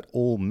 given that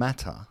all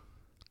matter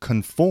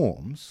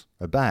conforms,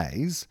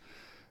 obeys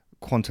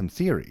quantum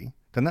theory,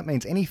 then that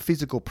means any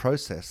physical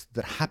process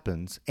that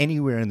happens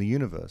anywhere in the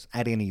universe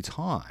at any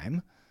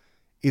time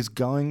is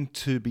going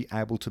to be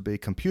able to be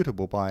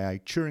computable by a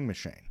Turing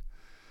machine.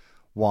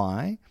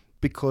 Why?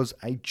 Because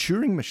a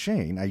Turing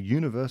machine, a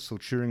universal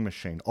Turing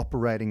machine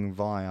operating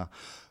via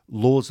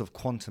laws of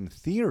quantum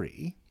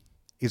theory,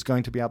 is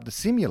going to be able to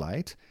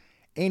simulate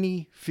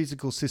any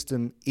physical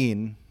system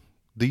in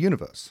the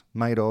universe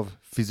made of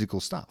physical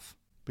stuff.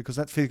 Because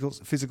that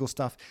physical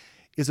stuff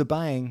is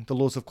obeying the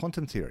laws of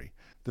quantum theory,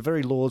 the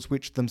very laws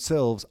which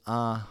themselves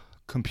are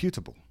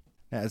computable.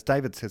 Now, as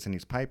David says in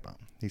his paper,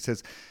 he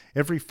says,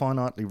 every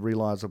finitely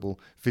realizable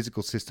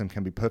physical system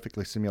can be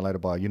perfectly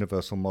simulated by a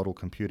universal model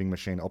computing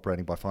machine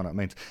operating by finite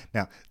means.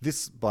 Now,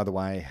 this, by the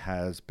way,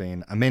 has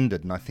been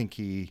amended, and I think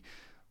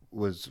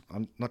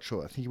I'm not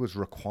sure, I think he was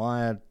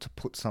required to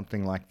put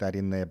something like that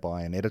in there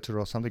by an editor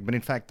or something. But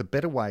in fact, the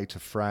better way to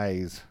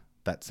phrase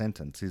that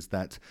sentence is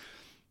that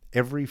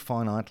every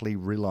finitely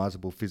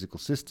realizable physical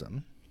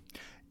system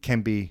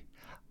can be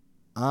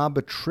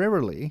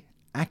arbitrarily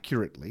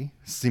accurately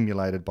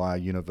simulated by a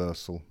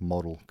universal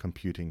model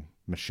computing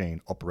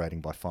machine operating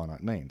by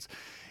finite means.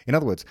 In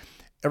other words,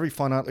 every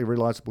finitely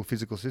realizable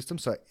physical system,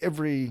 so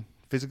every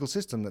physical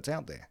system that's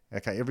out there,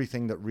 okay,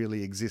 everything that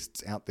really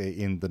exists out there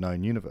in the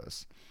known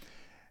universe,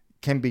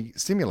 can be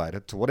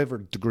simulated to whatever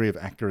degree of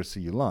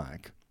accuracy you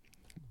like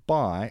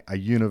by a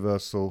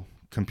universal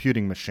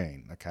computing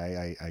machine,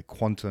 okay, a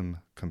quantum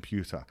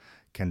computer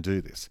can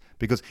do this.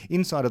 Because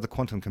inside of the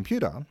quantum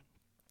computer,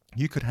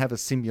 you could have a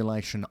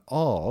simulation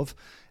of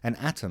an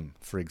atom,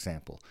 for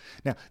example.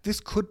 Now, this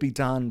could be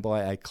done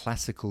by a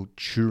classical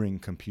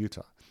Turing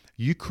computer.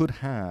 You could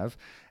have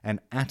an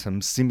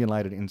atom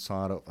simulated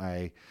inside of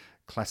a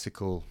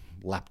classical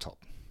laptop.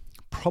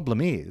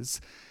 Problem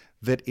is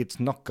that it's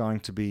not going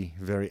to be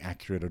very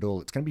accurate at all.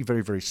 It's going to be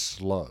very, very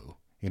slow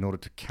in order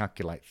to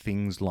calculate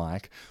things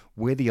like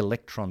where the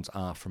electrons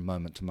are from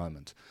moment to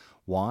moment.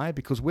 Why?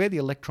 Because where the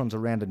electrons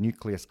around a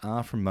nucleus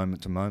are from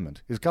moment to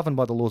moment is governed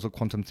by the laws of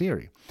quantum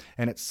theory.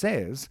 And it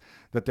says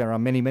that there are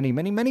many, many,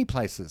 many, many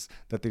places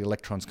that the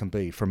electrons can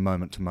be from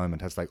moment to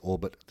moment as they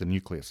orbit the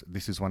nucleus.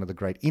 This is one of the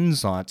great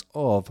insights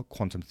of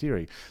quantum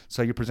theory.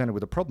 So you're presented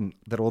with a problem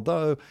that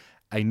although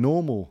a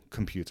normal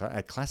computer,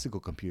 a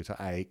classical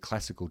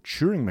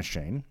Turing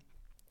machine,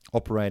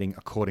 operating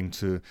according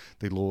to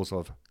the laws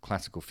of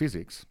classical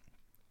physics,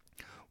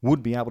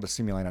 would be able to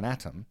simulate an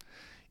atom,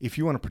 if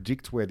you want to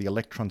predict where the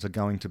electrons are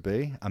going to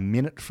be a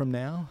minute from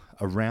now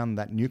around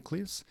that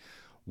nucleus,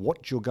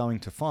 what you're going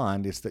to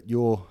find is that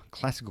your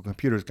classical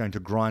computer is going to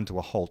grind to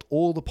a halt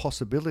all the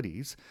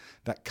possibilities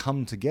that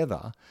come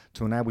together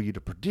to enable you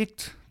to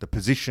predict the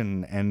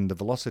position and the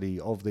velocity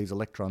of these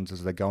electrons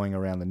as they're going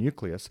around the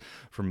nucleus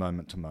from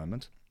moment to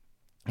moment.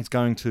 It's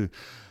going to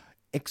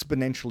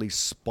exponentially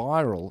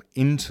spiral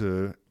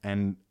into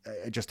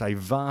just a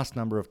vast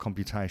number of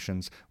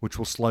computations which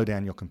will slow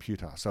down your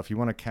computer. So if you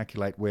want to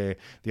calculate where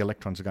the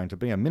electrons are going to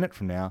be a minute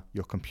from now,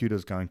 your computer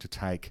is going to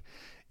take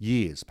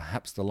years,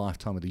 perhaps the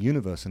lifetime of the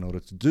universe in order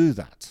to do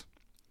that.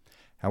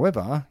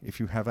 However, if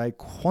you have a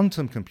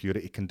quantum computer,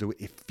 it can do it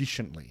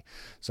efficiently.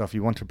 So if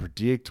you want to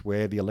predict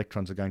where the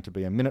electrons are going to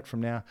be a minute from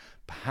now,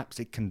 perhaps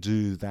it can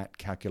do that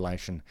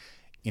calculation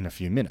in a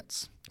few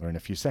minutes or in a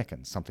few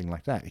seconds, something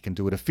like that. It can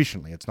do it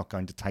efficiently. It's not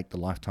going to take the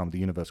lifetime of the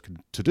universe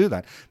to do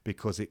that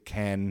because it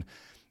can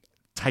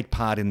take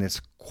part in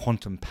this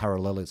quantum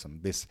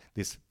parallelism, this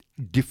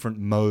different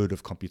mode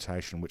of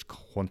computation which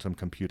quantum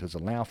computers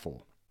allow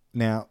for.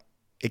 Now,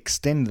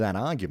 extend that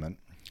argument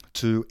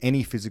to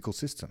any physical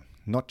system,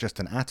 not just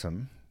an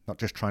atom, not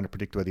just trying to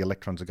predict where the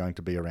electrons are going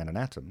to be around an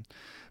atom,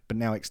 but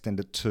now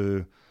extend it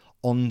to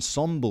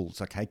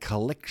ensembles, okay,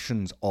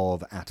 collections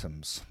of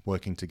atoms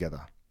working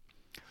together.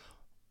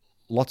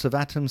 Lots of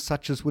atoms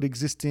such as would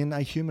exist in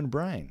a human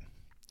brain.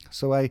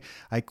 So a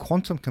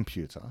quantum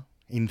computer,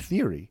 in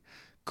theory,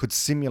 could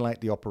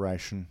simulate the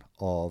operation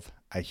of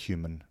a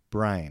human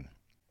brain.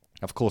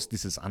 Of course,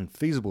 this is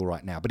unfeasible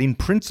right now, but in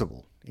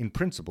principle,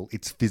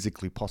 it's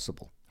physically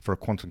possible for a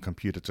quantum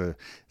computer to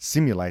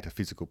simulate a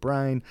physical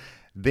brain.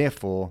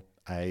 Therefore,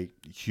 a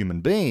human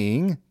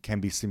being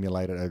can be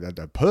simulated,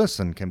 a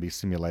person can be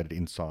simulated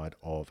inside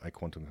of a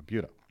quantum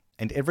computer.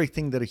 And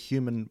everything that a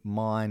human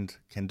mind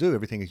can do,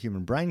 everything a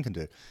human brain can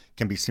do,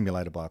 can be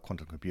simulated by a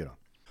quantum computer.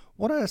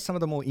 What are some of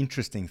the more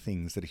interesting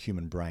things that a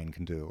human brain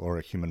can do or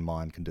a human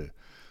mind can do?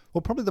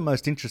 Well, probably the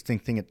most interesting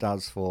thing it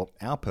does for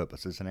our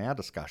purposes and our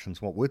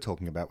discussions, what we're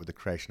talking about with the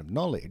creation of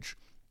knowledge,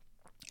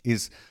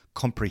 is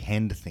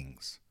comprehend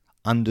things,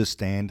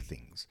 understand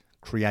things,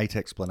 create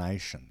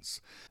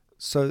explanations.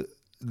 So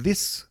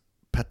this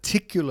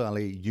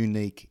particularly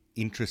unique,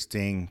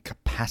 interesting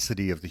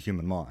capacity of the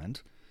human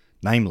mind,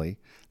 namely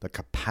the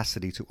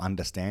capacity to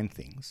understand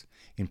things,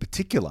 in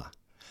particular,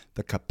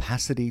 the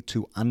capacity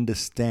to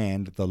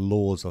understand the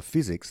laws of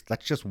physics,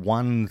 that's just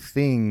one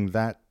thing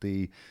that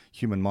the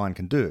human mind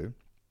can do,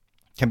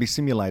 can be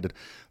simulated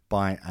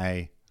by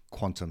a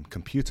quantum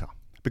computer.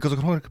 Because a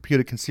quantum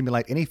computer can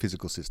simulate any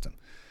physical system,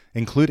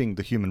 including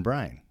the human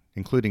brain,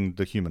 including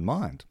the human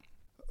mind.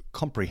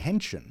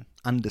 Comprehension,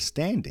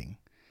 understanding,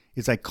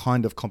 is a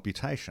kind of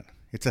computation.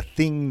 It's a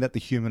thing that the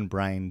human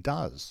brain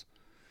does.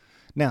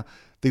 Now,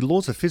 the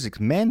laws of physics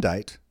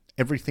mandate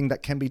everything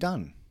that can be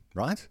done,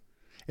 right?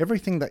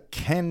 Everything that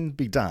can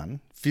be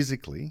done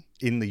physically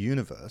in the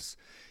universe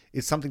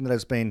is something that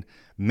has been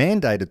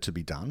mandated to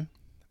be done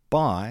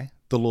by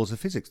the laws of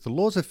physics. The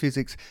laws of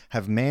physics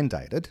have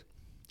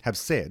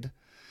said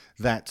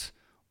that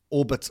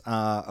orbits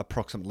are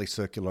approximately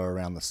circular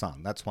around the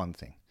sun. That's one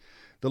thing.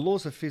 The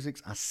laws of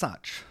physics are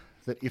such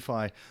that if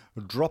I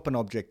drop an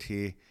object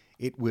here,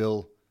 it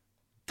will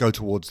go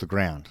towards the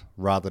ground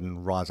rather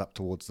than rise up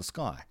towards the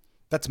sky.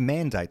 That's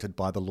mandated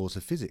by the laws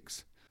of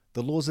physics.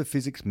 The laws of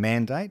physics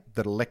mandate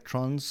that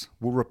electrons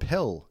will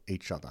repel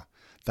each other.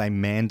 They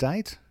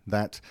mandate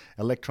that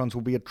electrons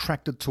will be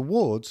attracted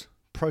towards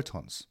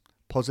protons.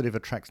 Positive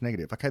attracts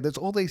negative. Okay, there's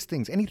all these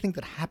things. Anything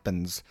that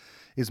happens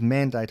is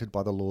mandated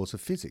by the laws of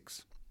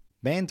physics.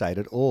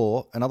 Mandated,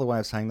 or another way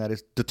of saying that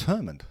is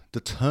determined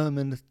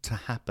to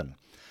happen.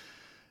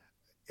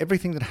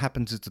 Everything that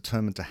happens is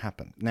determined to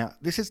happen. Now,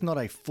 this is not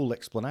a full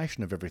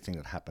explanation of everything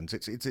that happens.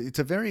 It's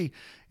a very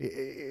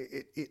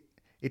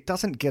it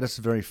doesn't get us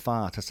very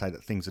far to say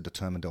that things are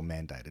determined or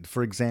mandated.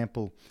 For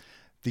example,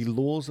 the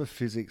laws of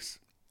physics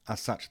are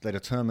such they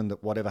determine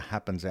that whatever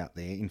happens out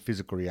there in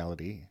physical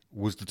reality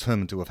was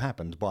determined to have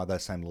happened by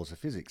those same laws of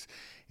physics.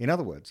 In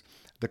other words,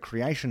 the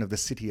creation of the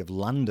City of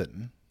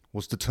London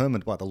was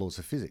determined by the laws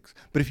of physics.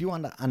 But if you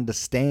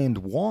understand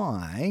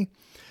why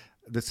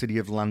the City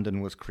of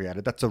London was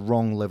created, that's a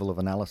wrong level of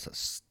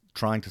analysis.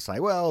 Trying to say,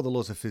 well, the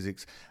laws of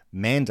physics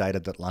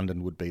mandated that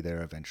London would be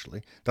there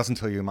eventually, doesn't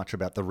tell you much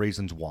about the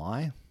reasons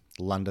why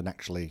London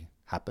actually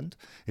happened.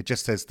 It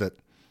just says that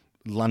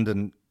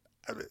London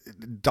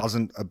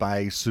doesn't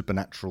obey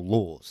supernatural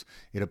laws.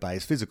 It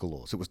obeys physical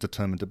laws. It was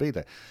determined to be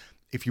there.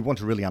 If you want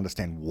to really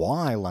understand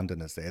why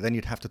London is there, then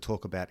you'd have to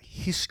talk about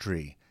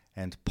history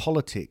and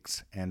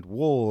politics and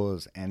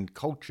wars and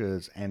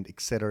cultures and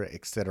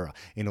etc.,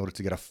 in order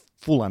to get a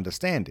full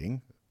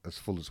understanding, as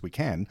full as we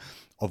can,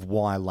 of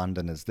why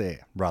London is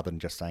there, rather than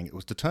just saying it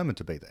was determined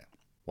to be there.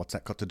 What's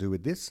that got to do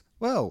with this?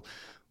 Well,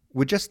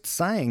 we're just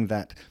saying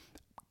that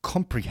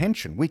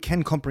comprehension, we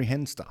can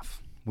comprehend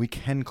stuff. We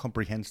can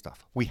comprehend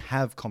stuff. We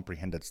have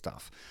comprehended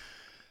stuff.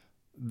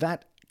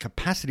 That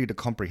capacity to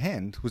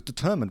comprehend was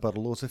determined by the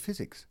laws of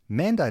physics,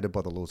 mandated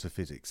by the laws of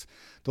physics.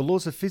 The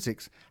laws of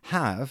physics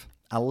have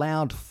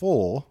allowed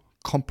for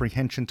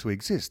comprehension to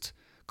exist,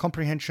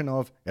 comprehension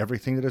of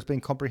everything that has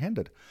been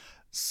comprehended,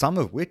 some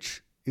of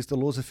which is the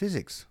laws of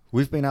physics.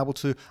 We've been able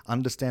to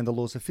understand the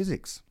laws of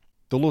physics.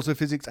 The laws of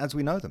physics as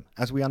we know them,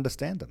 as we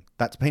understand them.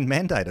 That's been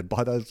mandated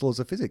by those laws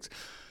of physics.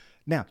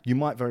 Now, you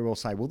might very well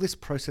say, well, this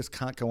process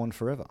can't go on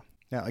forever.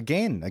 Now,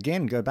 again,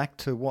 go back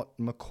to what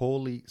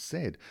Macaulay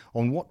said.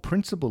 On what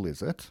principle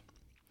is it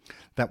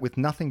that with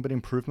nothing but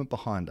improvement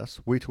behind us,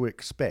 we're to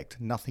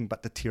expect nothing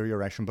but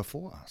deterioration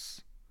before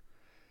us?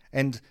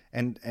 And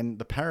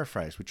the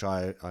paraphrase, which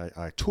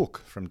I took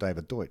from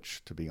David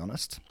Deutsch, to be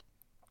honest,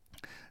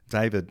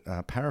 David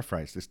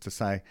paraphrased this to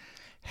say,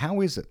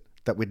 how is it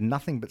that with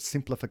nothing but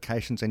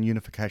simplifications and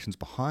unifications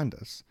behind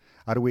us,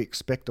 are we to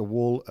expect a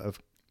wall of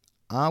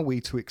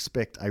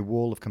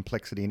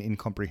complexity and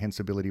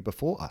incomprehensibility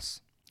before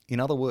us?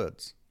 In other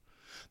words,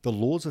 the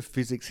laws of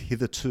physics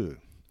hitherto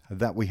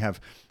that we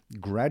have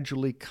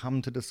gradually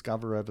come to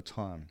discover over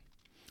time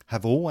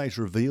have always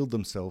revealed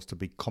themselves to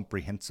be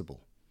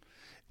comprehensible.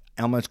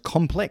 Our most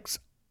complex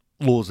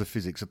laws of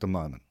physics at the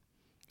moment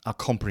are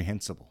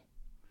comprehensible.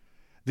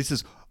 This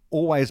has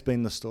always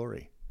been the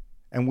story,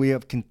 and we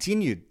have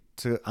continued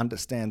to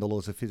understand the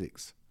laws of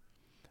physics.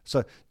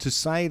 So to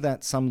say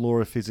that some law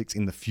of physics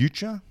in the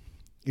future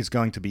is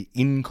going to be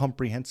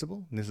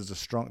incomprehensible, and this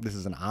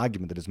is an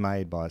argument that is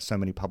made by so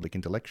many public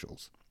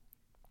intellectuals,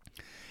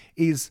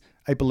 is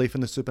a belief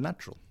in the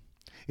supernatural.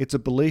 It's a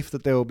belief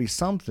that there will be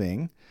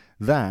something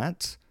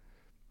that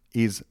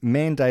is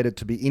mandated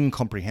to be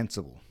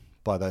incomprehensible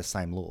by those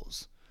same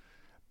laws.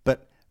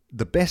 But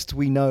the best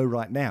we know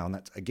right now, and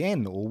that's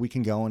again all we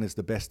can go on is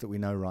the best that we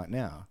know right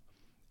now,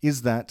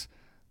 is that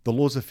the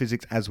laws of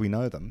physics as we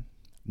know them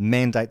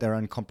mandate their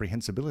own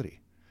comprehensibility.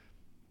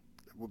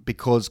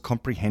 Because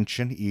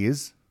comprehension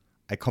is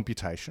a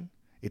computation.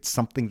 It's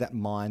something that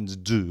minds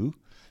do.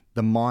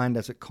 The mind,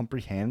 as it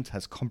comprehends,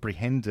 has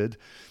comprehended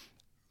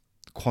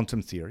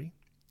quantum theory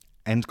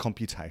and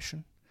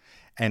computation.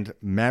 And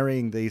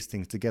marrying these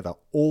things together,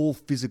 all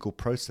physical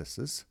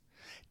processes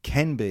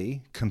can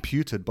be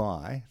computed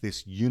by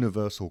this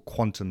universal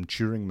quantum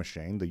Turing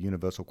machine, the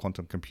universal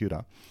quantum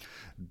computer,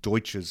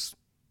 Deutsch's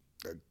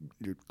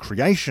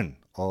creation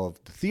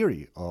of the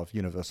theory of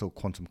universal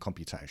quantum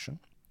computation,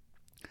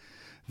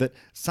 that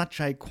such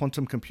a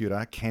quantum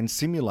computer can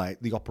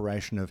simulate the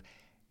operation of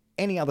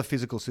any other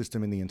physical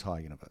system in the entire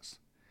universe,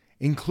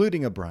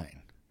 including a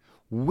brain,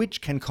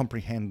 which can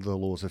comprehend the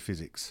laws of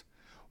physics,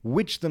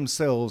 which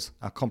themselves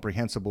are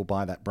comprehensible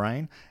by that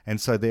brain,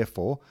 and so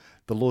therefore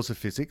the laws of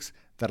physics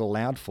that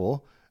allowed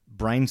for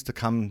brains to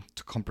come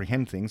to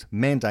comprehend things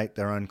mandate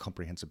their own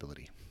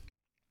comprehensibility.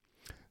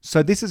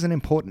 So this is an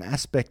important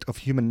aspect of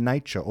human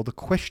nature, or the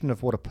question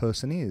of what a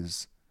person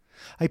is.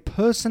 A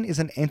person is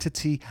an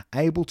entity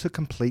able to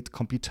complete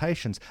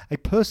computations. A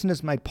person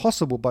is made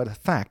possible by the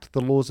fact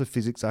the laws of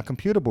physics are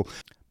computable.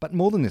 But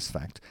more than this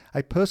fact,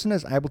 a person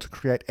is able to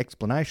create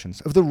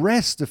explanations of the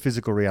rest of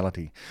physical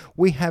reality.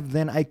 We have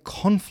then a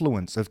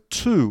confluence of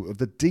two of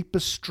the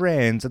deepest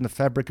strands in the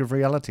fabric of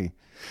reality: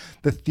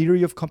 the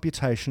theory of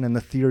computation and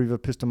the theory of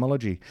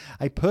epistemology.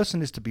 A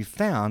person is to be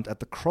found at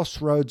the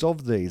crossroads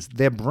of these.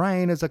 Their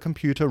brain is a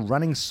computer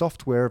running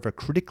software of a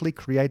critically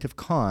creative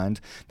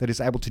kind that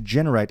is able to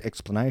generate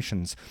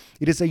explanations.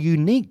 It is a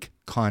unique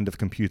kind of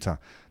computer.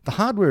 The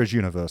hardware is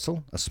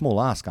universal, a small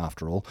ask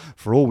after all,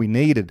 for all we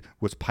needed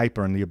was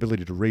paper and the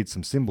ability to read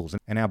some symbols,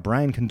 and our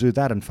brain can do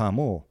that and far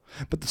more.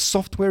 But the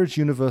software is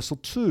universal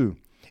too.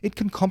 It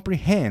can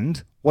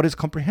comprehend what is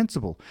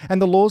comprehensible,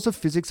 and the laws of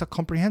physics are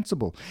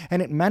comprehensible,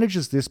 and it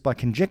manages this by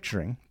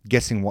conjecturing,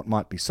 guessing what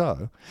might be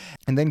so,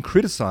 and then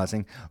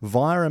criticizing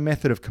via a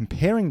method of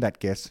comparing that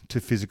guess to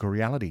physical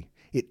reality.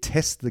 It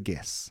tests the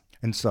guess.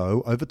 And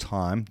so, over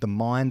time, the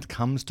mind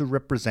comes to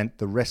represent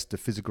the rest of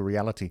physical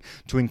reality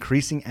to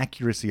increasing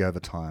accuracy over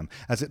time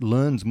as it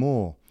learns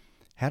more.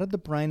 How did the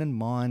brain and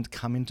mind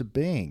come into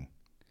being?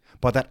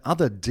 By that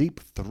other deep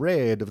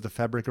thread of the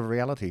fabric of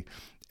reality,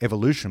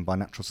 evolution by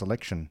natural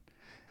selection.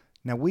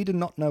 Now, we do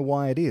not know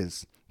why it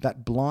is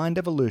that blind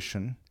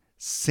evolution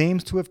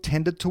seems to have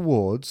tended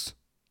towards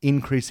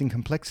increasing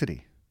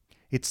complexity.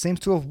 It seems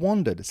to have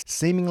wandered,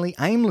 seemingly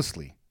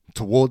aimlessly,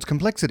 towards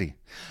complexity.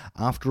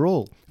 After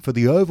all, for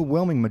the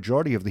overwhelming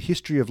majority of the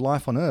history of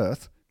life on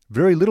Earth,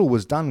 very little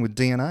was done with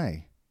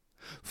DNA.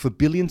 For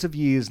billions of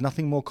years,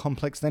 nothing more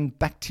complex than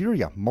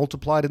bacteria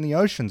multiplied in the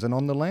oceans and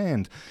on the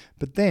land.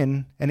 But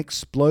then an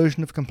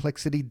explosion of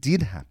complexity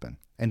did happen,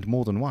 and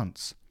more than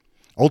once.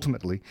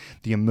 Ultimately,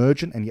 the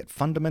emergent and yet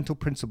fundamental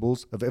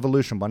principles of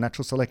evolution by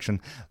natural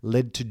selection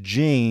led to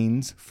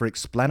genes for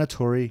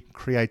explanatory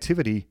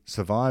creativity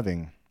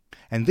surviving.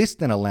 And this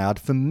then allowed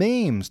for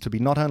memes to be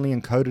not only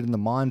encoded in the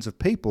minds of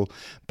people,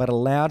 but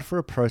allowed for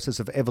a process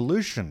of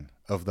evolution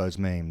of those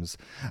memes.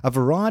 A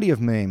variety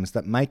of memes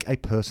that make a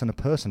person,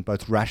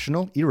 both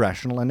rational,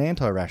 irrational, and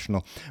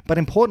anti-rational. But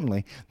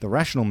importantly, the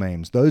rational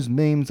memes, those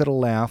memes that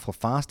allow for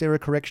fast error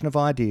correction of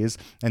ideas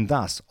and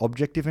thus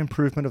objective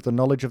improvement of the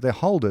knowledge of their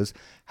holders,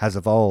 has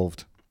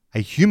evolved. A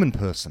human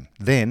person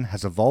then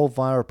has evolved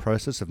via a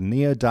process of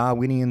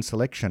neo-Darwinian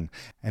selection,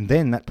 and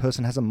then that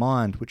person has a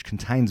mind which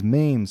contains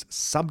memes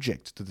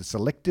subject to the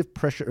selective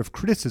pressure of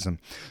criticism,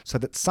 so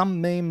that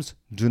some memes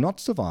do not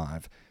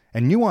survive,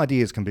 and new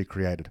ideas can be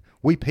created.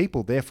 We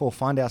people therefore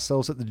find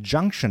ourselves at the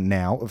junction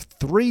now of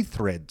three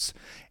threads: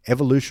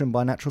 evolution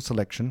by natural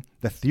selection,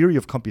 the theory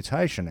of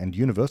computation, and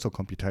universal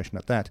computation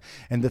at that,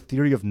 and the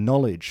theory of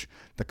knowledge,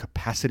 the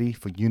capacity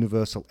for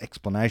universal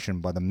explanation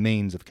by the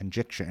means of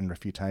conjecture and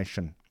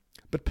refutation.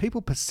 But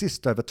people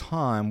persist over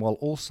time while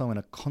also in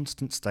a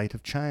constant state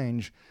of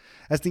change.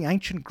 As the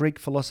ancient Greek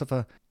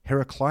philosopher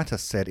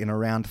Heraclitus said in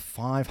around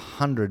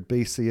 500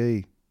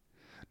 BCE,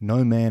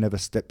 "No man ever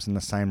steps in the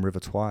same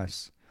river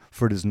twice,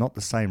 for it is not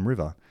the same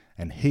river,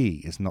 and he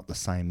is not the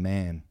same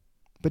man."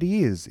 But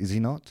he is he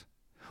not?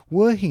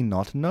 Were he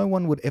not, no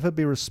one would ever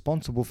be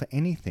responsible for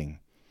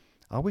anything.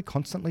 Are we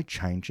constantly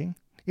changing?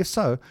 If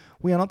so,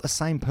 we are not the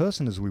same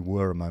person as we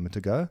were a moment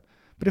ago.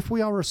 But if we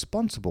are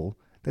responsible,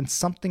 then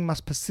something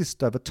must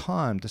persist over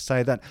time to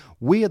say that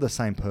we are the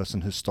same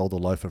person who stole the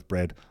loaf of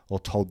bread or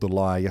told the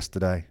lie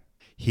yesterday.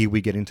 Here we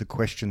get into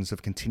questions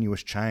of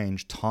continuous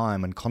change,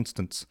 time, and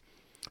constants.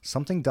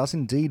 Something does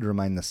indeed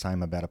remain the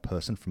same about a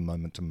person from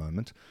moment to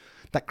moment.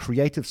 That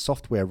creative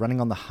software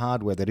running on the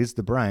hardware that is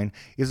the brain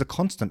is a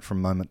constant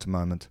from moment to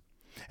moment.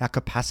 Our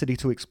capacity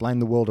to explain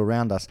the world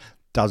around us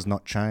does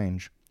not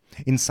change.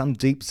 In some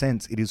deep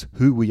sense, it is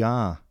who we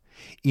are.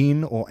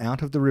 In or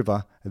out of the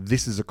river,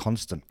 this is a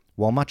constant.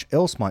 While much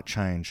else might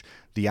change,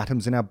 the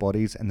atoms in our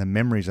bodies and the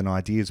memories and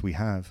ideas we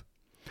have.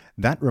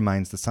 That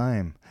remains the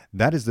same.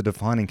 That is the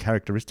defining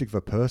characteristic of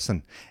a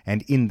person.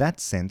 And in that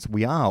sense,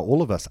 we are,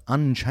 all of us,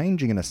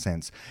 unchanging in a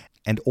sense,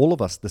 and all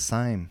of us the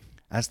same.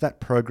 As that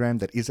program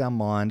that is our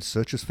mind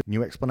searches for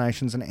new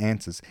explanations and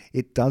answers,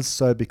 it does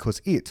so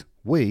because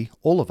we,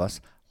 all of us,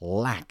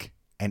 lack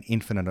an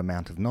infinite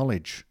amount of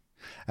knowledge.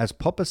 As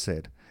Popper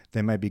said,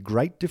 there may be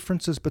great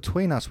differences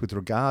between us with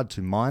regard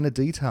to minor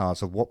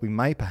details of what we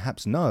may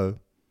perhaps know,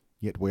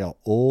 yet we are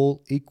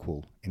all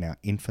equal in our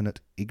infinite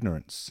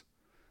ignorance.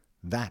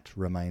 That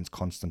remains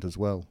constant as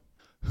well.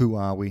 Who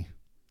are we?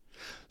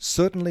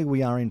 Certainly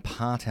we are in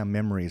part our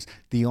memories,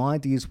 the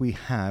ideas we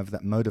have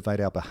that motivate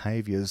our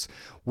behaviours.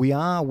 We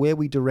are where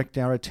we direct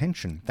our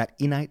attention, that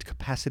innate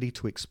capacity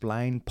to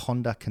explain,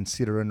 ponder,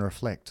 consider and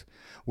reflect.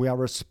 We are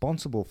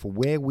responsible for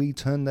where we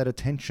turn that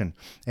attention,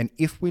 and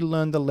if we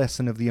learn the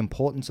lesson of the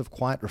importance of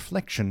quiet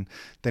reflection,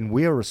 then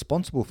we are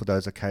responsible for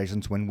those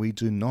occasions when we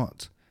do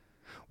not.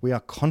 We are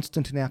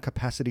constant in our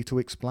capacity to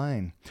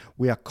explain.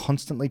 We are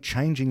constantly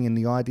changing in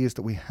the ideas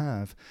that we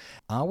have.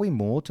 Are we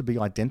more to be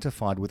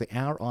identified with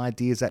our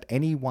ideas at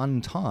any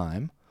one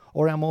time,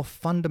 or our more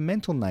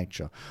fundamental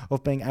nature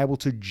of being able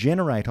to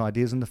generate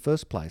ideas in the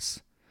first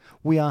place?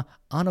 We are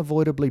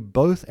unavoidably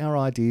both our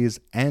ideas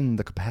and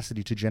the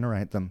capacity to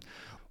generate them.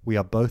 We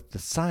are both the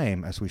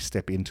same as we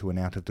step into and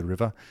out of the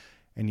river,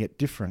 and yet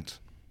different.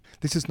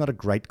 This is not a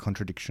great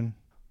contradiction,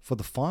 for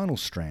the final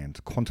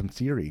strand, quantum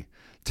theory,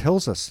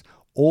 tells us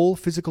all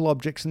physical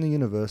objects in the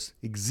universe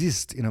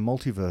exist in a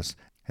multiverse,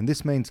 and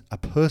this means a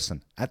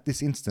person at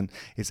this instant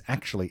is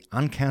actually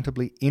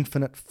uncountably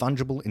infinite,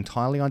 fungible,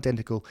 entirely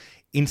identical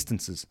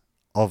instances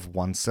of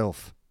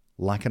oneself,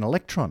 like an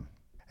electron.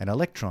 An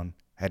electron,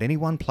 at any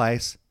one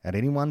place, at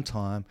any one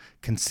time,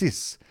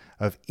 consists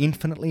of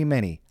infinitely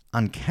many,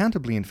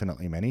 uncountably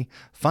infinitely many,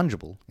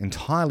 fungible,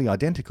 entirely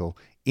identical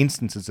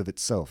instances of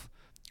itself.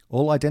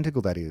 All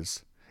identical, that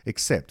is,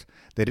 except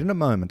that in a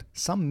moment,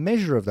 some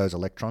measure of those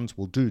electrons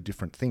will do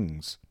different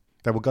things.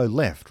 They will go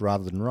left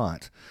rather than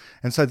right.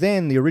 And so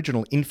then the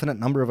original infinite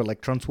number of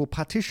electrons will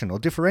partition or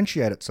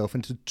differentiate itself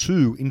into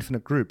two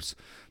infinite groups.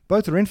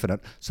 Both are infinite,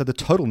 so the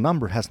total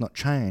number has not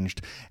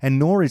changed, and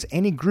nor is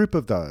any group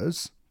of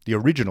those the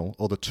original,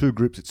 or the two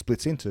groups it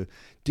splits into,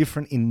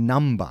 different in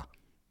number.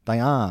 They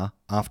are,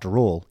 after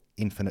all,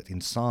 infinite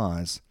in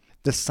size.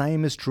 The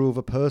same is true of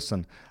a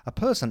person. A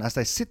person, as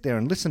they sit there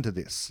and listen to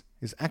this,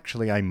 is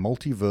actually a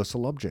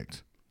multiversal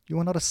object. You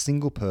are not a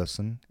single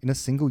person in a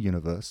single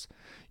universe.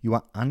 You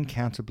are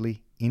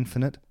uncountably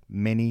infinite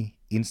many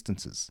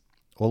instances,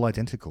 all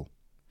identical.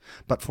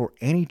 But for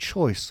any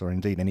choice, or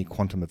indeed any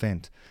quantum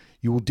event,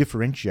 you will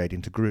differentiate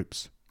into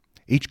groups.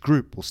 Each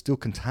group will still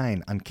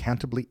contain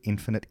uncountably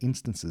infinite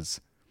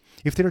instances.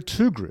 If there are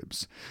two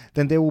groups,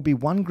 then there will be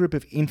one group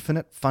of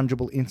infinite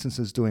fungible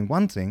instances doing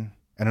one thing,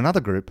 and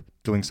another group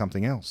doing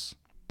something else.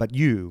 But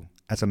you,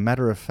 as a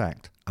matter of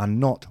fact, are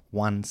not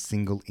one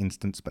single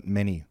instance but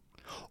many.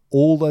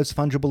 All those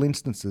fungible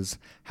instances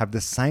have the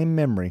same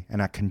memory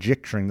and are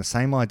conjecturing the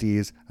same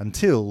ideas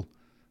until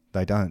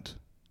they don't.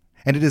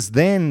 And it is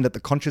then that the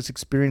conscious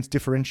experience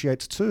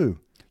differentiates too.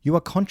 You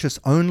are conscious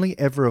only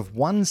ever of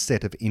one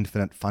set of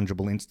infinite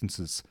fungible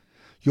instances.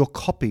 Your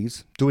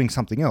copies, doing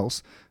something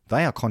else,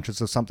 they are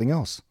conscious of something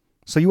else.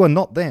 So you are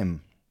not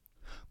them.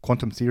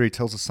 Quantum theory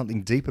tells us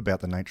something deep about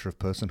the nature of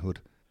personhood.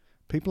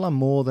 People are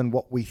more than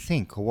what we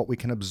think or what we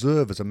can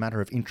observe as a matter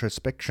of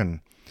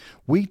introspection.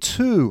 We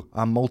too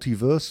are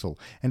multiversal,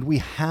 and we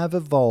have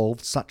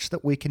evolved such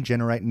that we can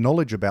generate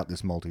knowledge about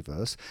this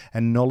multiverse,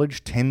 and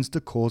knowledge tends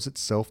to cause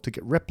itself to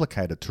get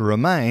replicated, to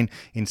remain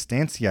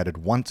instantiated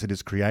once it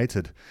is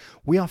created.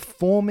 We are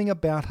forming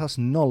about us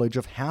knowledge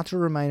of how to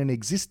remain in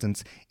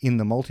existence in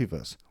the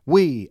multiverse.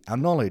 Our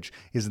knowledge,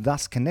 is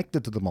thus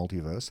connected to the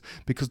multiverse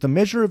because the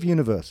measure of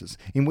universes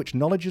in which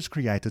knowledge is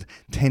created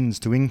tends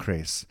to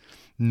increase.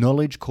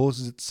 Knowledge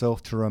causes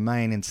itself to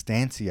remain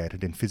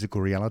instantiated in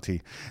physical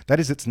reality.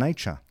 That is its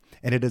nature,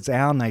 and it is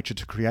our nature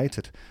to create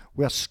it.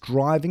 We are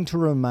striving to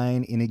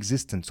remain in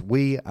existence.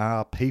 We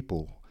are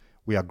people.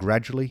 We are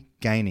gradually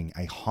gaining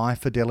a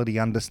high-fidelity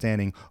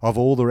understanding of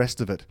all the rest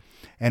of it,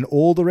 and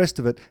all the rest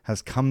of it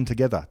has come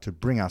together to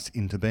bring us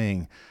into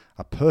being.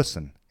 A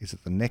person is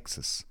at the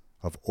nexus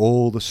of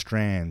all the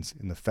strands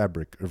in the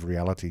fabric of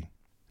reality.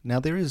 Now,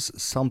 there is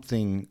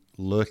something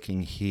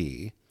lurking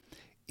here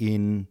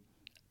in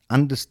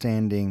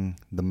understanding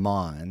the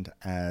mind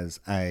as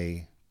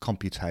a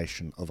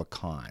computation of a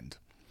kind.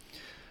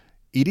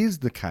 It is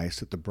the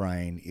case that the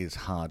brain is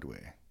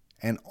hardware,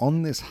 and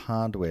on this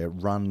hardware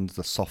runs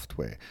the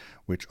software,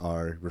 which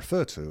I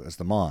refer to as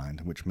the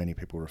mind, which many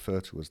people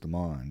refer to as the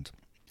mind.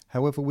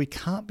 However, we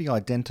can't be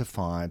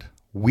identified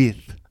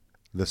with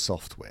the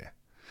software.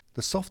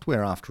 The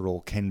software, after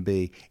all, can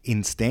be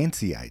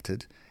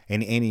instantiated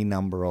in any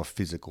number of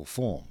physical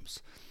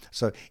forms.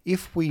 So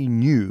if we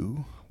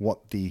knew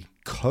what the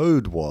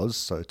code was,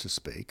 so to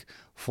speak,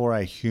 for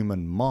a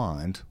human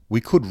mind,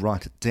 we could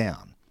write it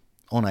down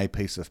on a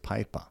piece of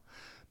paper.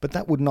 But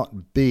that would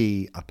not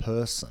be a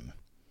person.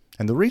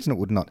 And the reason it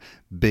would not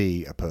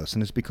be a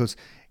person is because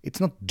it's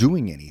not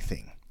doing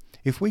anything.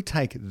 If we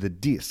take the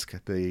disc,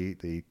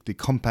 the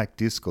compact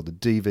disc or the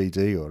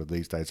DVD, or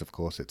these days, of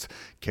course, it's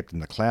kept in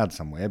the cloud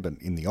somewhere, but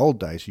in the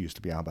old days, you used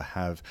to be able to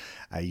have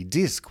a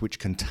disc which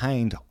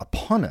contained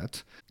upon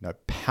it,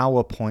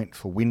 PowerPoint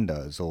for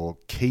Windows or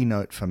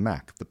Keynote for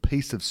Mac. The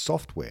piece of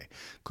software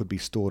could be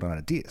stored on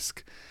a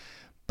disc.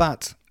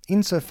 But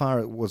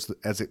insofar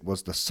as it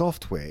was the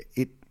software,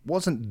 it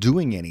wasn't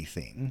doing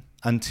anything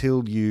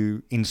until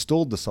you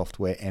installed the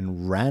software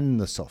and ran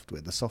the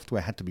software. The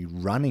software had to be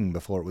running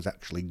before it was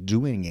actually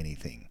doing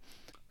anything.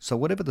 So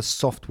whatever the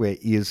software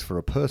is for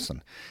a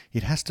person,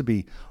 it has to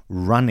be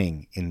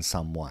running in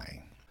some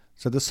way.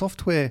 So the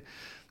software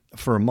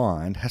for a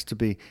mind has to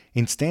be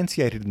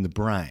instantiated in the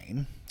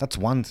brain. That's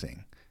one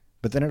thing.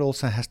 But then it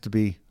also has to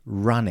be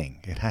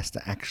running. It has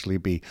to actually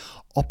be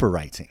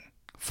operating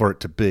for it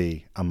to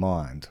be a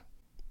mind,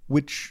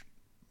 which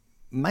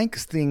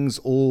makes things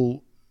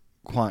all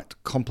quite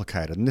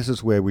complicated. And this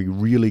is where we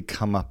really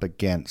come up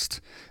against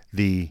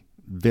the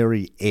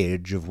very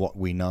edge of what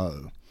we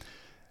know.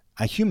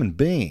 A human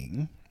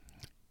being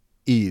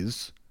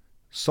is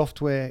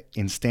software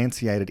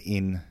instantiated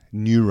in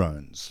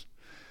neurons.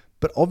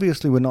 But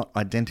obviously we're not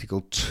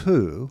identical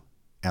to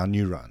our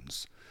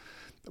neurons.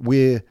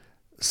 We're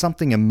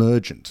something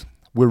emergent.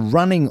 We're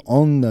running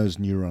on those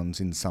neurons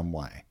in some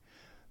way.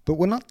 But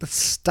we're not the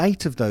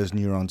state of those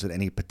neurons at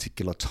any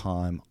particular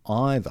time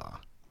either.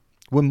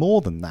 We're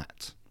more than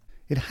that.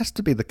 It has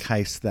to be the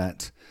case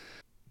that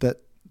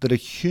a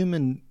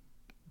human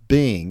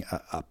being,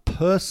 a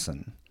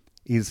person,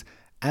 is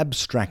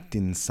abstract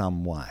in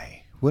some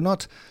way. We're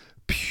not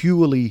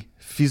purely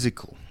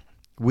physical.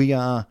 We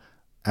are,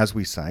 as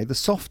we say, the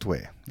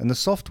software. And the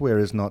software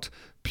is not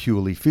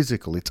purely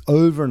physical. It's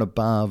over and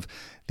above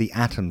the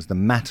atoms, the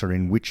matter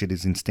in which it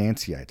is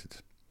instantiated.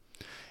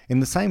 In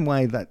the same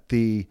way that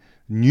the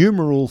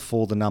numeral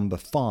for the number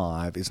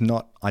 5 is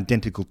not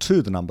identical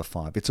to the number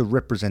 5. It's a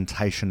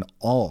representation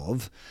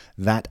of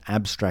that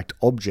abstract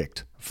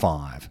object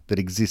 5 that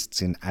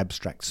exists in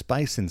abstract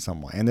space in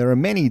some way. And there are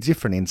many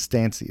different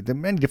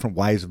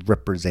ways of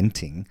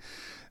representing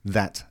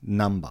that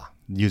number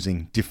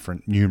using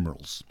different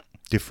numerals,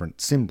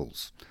 different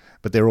symbols.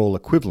 but they're all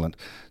equivalent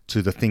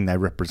to the thing they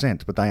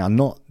represent, but they are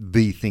not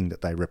the thing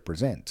that they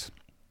represent.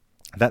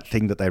 That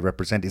thing that they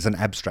represent is an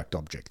abstract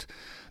object,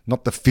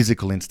 not the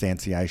physical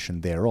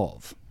instantiation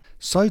thereof.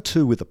 So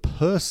too with a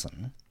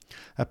person.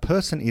 A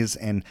person is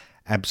an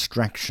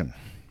abstraction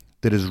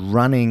that is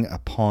running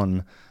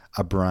upon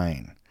a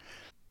brain.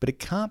 But it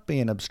can't be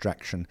an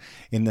abstraction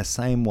in the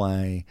same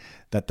way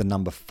that the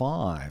number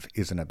 5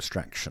 is an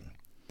abstraction.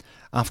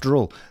 After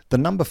all, the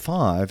number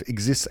 5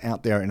 exists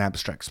out there in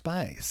abstract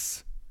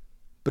space,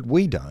 but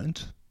we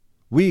don't.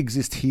 We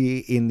exist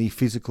here in the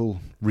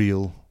physical,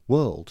 real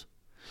world.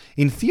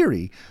 In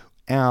theory,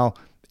 our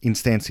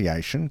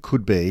instantiation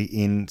could be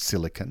in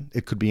silicon,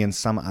 it could be in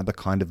some other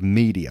kind of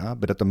media,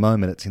 but at the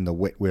moment it's in the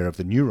wetware of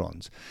the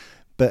neurons.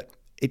 But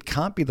it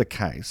can't be the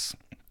case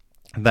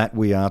that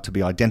we are to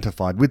be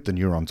identified with the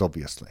neurons,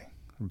 obviously,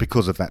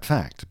 because of that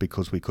fact,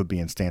 because we could be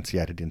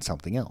instantiated in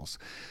something else.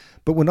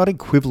 But we're not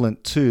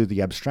equivalent to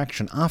the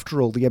abstraction.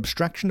 After all, the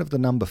abstraction of the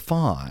number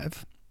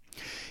 5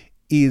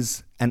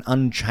 is an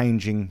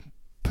unchanging,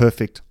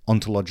 perfect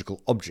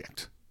ontological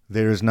object.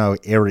 There is no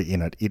error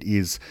in it. It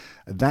is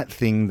that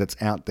thing that's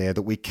out there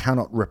that we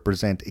cannot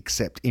represent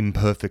except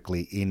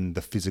imperfectly in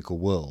the physical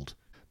world.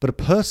 But a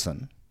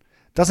person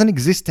doesn't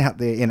exist out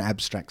there in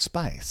abstract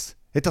space.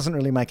 It doesn't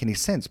really make any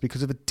sense,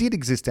 because if it did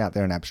exist out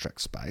there in abstract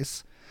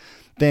space,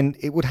 then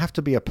it would have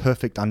to be a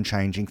perfect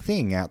unchanging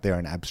thing out there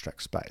in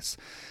abstract space.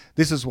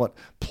 This is what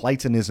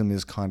Platonism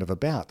is kind of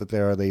about, that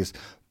there are these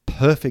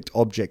perfect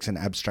objects in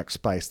abstract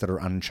space that are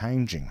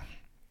unchanging.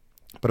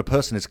 But a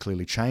person is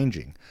clearly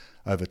changing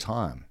over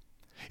time.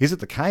 Is it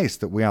the case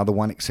that we are the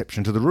one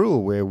exception to the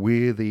rule, where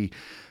we're the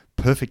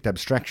perfect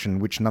abstraction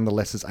which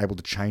nonetheless is able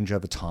to change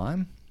over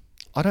time?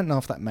 I don't know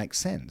if that makes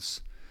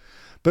sense.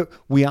 But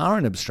we are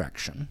an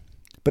abstraction,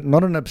 but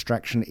not an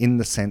abstraction in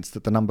the sense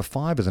that the number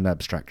 5 is an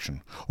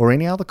abstraction, or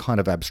any other kind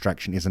of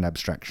abstraction is an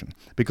abstraction,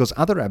 because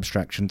other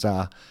abstractions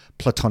are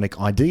Platonic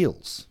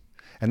ideals,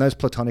 and those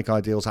Platonic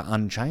ideals are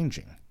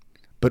unchanging,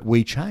 but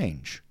we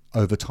change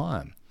over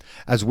time,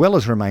 as well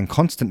as remain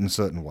constant in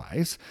certain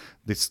ways.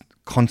 This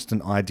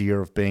constant idea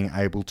of being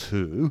able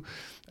to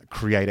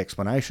create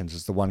explanations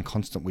is the one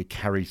constant we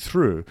carry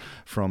through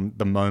from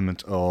the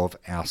moment of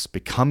us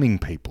becoming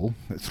people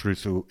through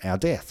to our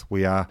death.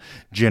 We are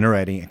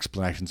generating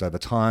explanations over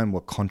time. We're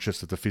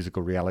conscious of the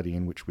physical reality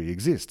in which we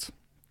exist.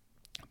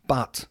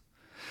 But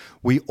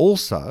we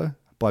also,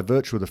 by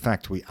virtue of the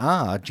fact we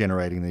are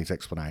generating these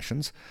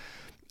explanations,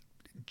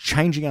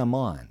 changing our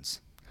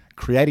minds,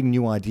 creating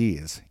new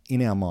ideas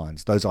in our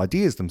minds. Those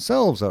ideas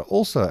themselves are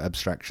also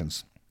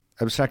abstractions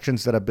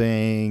that are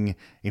being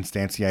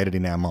instantiated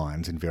in our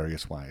minds in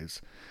various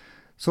ways.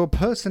 So a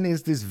person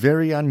is this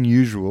very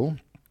unusual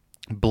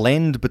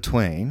blend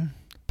between,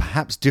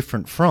 perhaps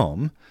different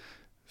from,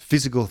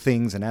 physical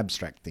things and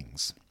abstract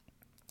things.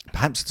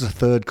 Perhaps it's a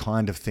third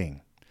kind of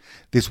thing,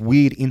 this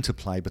weird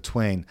interplay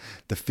between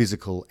the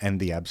physical and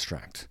the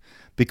abstract.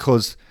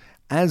 Because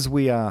as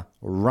we are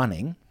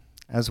running,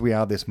 as we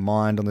are this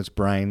mind on this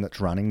brain that's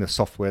running, the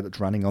software that's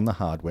running on the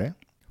hardware,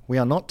 we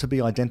are not to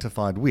be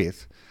identified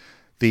with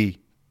the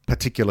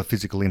particular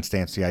physical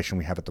instantiation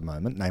we have at the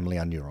moment, namely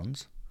our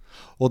neurons,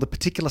 or the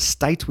particular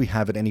state we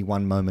have at any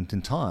one moment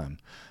in time.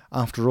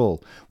 After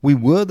all, we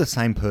were the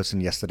same person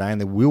yesterday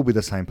and there will be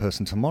the same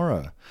person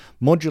tomorrow,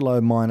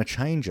 modulo minor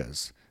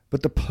changes,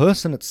 but the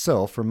person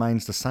itself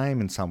remains the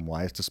same in some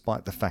ways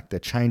despite the fact they're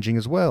changing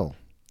as well.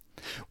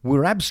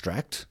 We're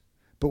abstract,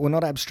 but we're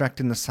not abstract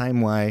in the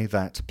same way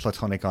that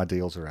Platonic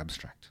ideals are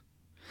abstract.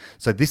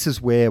 So this is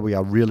where we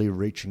are really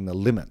reaching the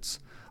limits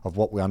of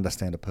what we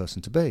understand a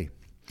person to be.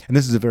 And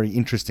this is a very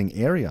interesting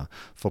area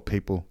for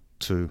people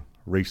to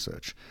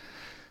research.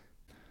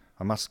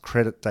 I must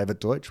credit David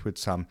Deutsch with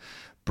some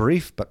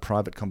brief but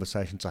private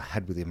conversations I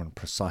had with him on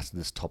precisely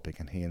this topic,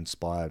 and he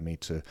inspired me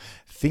to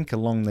think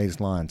along these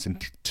lines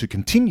and to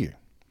continue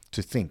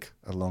to think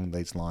along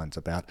these lines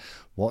about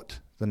what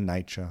the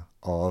nature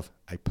of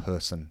a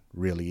person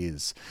really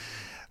is.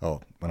 Or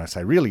when I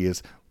say really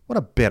is, what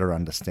a better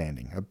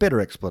understanding, a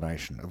better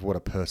explanation of what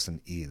a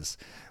person is.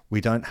 We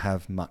don't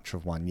have much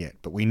of one yet,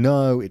 but we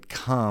know it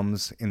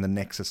comes in the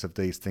nexus of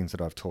these things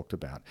that I've talked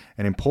about.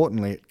 And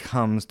importantly, it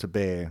comes to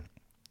bear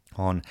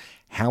on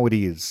how it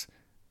is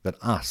that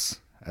us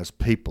as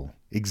people,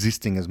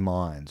 existing as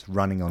minds,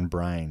 running on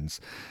brains,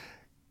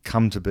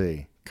 come to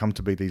be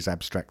these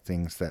abstract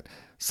things that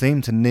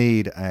seem to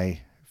need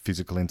a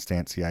physical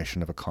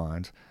instantiation of a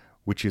kind,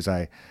 which is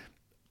a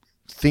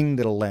thing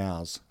that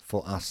allows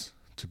for us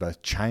to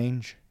both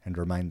change and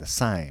remain the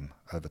same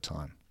over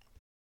time.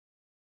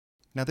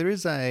 Now, there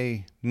is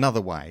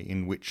another way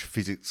in which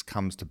physics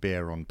comes to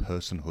bear on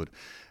personhood,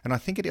 and I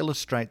think it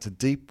illustrates a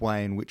deep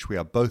way in which we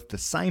are both the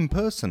same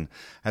person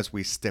as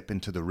we step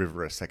into the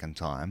river a second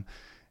time,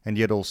 and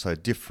yet also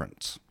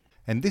different.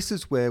 And this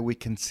is where we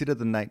consider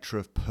the nature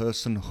of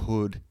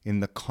personhood in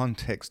the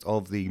context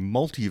of the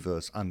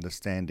multiverse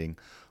understanding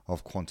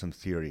of quantum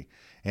theory,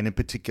 and in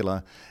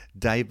particular,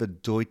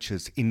 David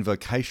Deutsch's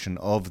invocation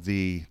of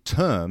the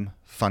term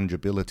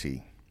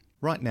fungibility.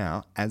 Right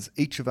now, as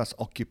each of us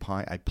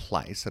occupy a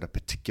place at a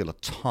particular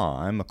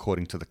time,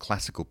 according to the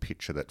classical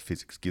picture that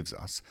physics gives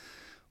us,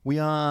 we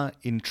are,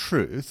 in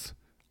truth,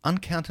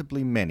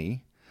 uncountably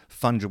many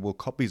fungible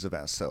copies of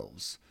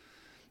ourselves.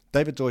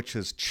 David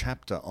Deutsch's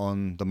chapter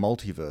on the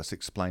multiverse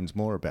explains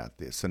more about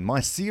this, and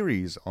my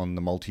series on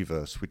the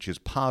multiverse, which is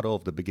part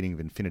of the Beginning of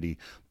Infinity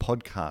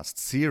podcast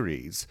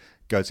series,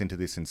 goes into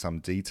this in some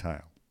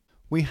detail.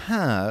 We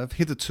have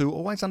hitherto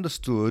always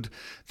understood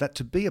that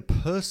to be a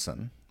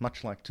person,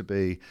 much like to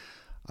be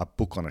a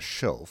book on a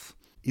shelf,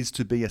 is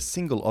to be a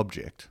single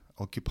object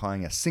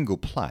occupying a single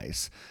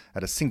place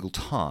at a single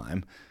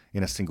time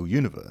in a single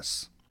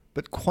universe.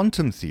 But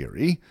quantum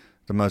theory,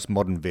 the most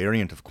modern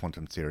variant of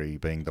quantum theory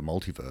being the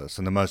multiverse,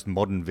 and the most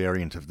modern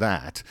variant of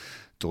that,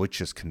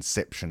 Deutsch's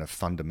conception of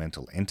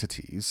fundamental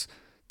entities,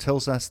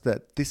 tells us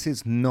that this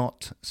is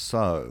not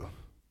so.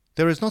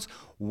 There is not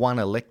one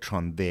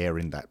electron there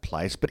in that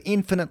place, but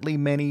infinitely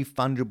many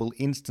fungible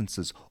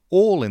instances,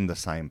 all in the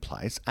same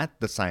place at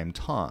the same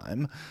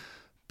time,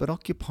 but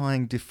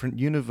occupying different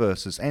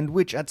universes, and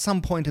which at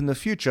some point in the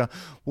future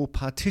will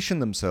partition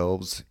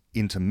themselves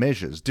into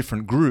measures,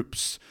 different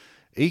groups,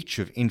 each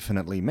of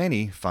infinitely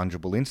many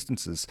fungible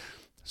instances.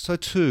 So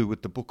too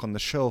with the book on the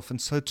shelf,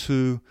 and so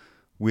too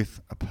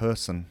with a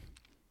person.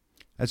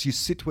 As you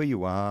sit where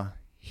you are,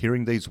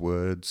 hearing these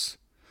words,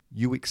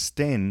 you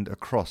extend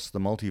across the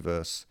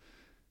multiverse.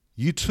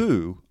 You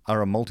too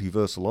are a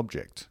multiversal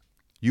object.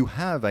 You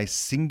have a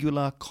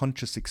singular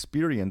conscious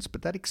experience,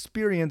 but that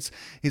experience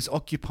is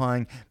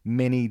occupying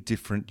many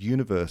different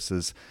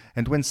universes.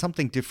 And when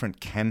something different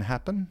can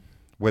happen,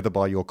 whether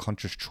by your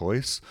conscious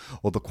choice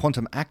or the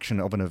quantum action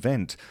of an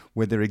event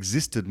where there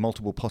existed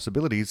multiple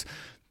possibilities,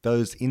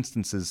 those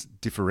instances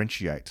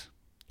differentiate.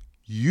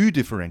 You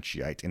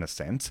differentiate in a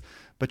sense,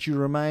 but you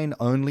remain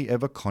only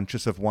ever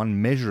conscious of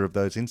one measure of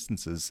those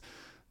instances,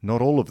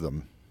 not all of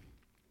them.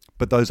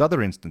 But those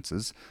other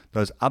instances,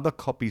 those other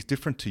copies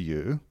different to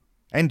you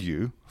and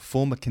you,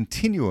 form a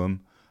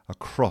continuum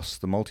across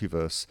the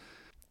multiverse,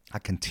 a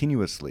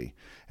continuously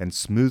and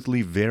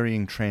smoothly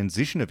varying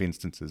transition of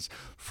instances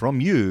from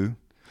you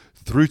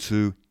through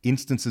to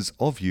instances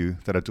of you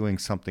that are doing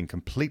something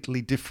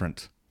completely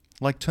different,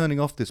 like turning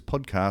off this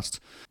podcast,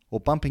 or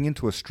bumping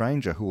into a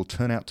stranger who will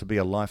turn out to be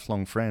a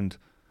lifelong friend,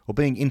 or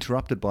being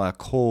interrupted by a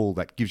call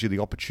that gives you the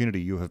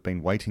opportunity you have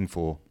been waiting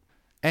for.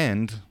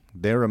 And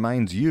there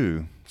remains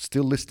you,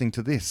 still listening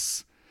to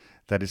this,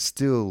 that is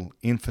still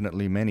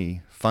infinitely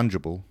many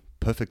fungible,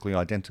 perfectly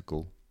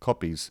identical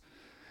copies.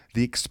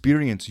 The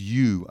experience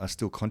you are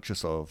still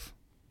conscious of,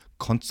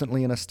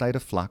 constantly in a state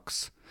of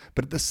flux,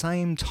 but at the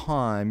same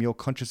time your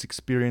conscious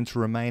experience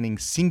remaining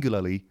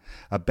singularly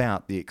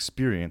about the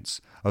experience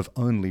of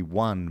only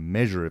one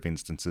measure of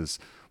instances,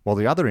 while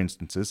the other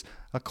instances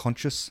are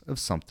conscious of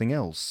something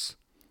else.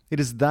 It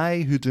is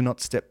they who do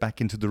not step back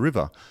into the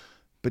river,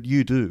 but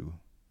you do,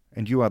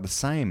 and you are the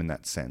same in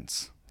that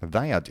sense.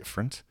 They are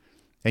different,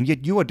 and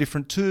yet you are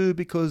different too,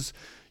 because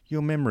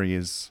your memory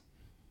is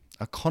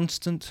a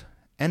constant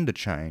and a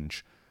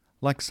change,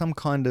 like some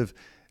kind of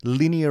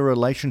linear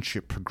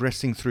relationship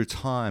progressing through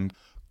time,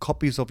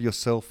 copies of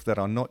yourself that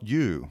are not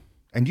you,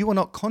 and you are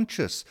not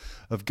conscious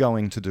of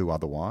going to do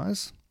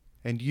otherwise,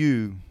 and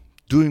you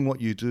doing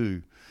what you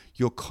do,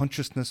 your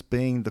consciousness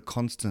being the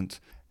constant,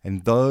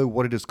 and though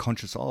what it is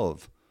conscious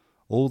of,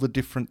 all the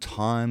different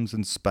times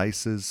and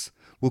spaces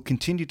will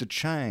continue to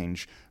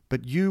change,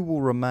 but you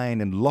will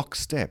remain in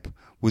lockstep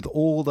with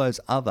all those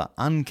other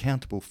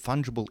uncountable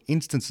fungible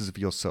instances of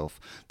yourself,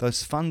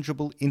 those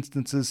fungible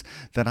instances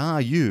that are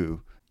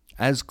you,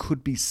 as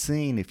could be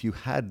seen if you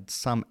had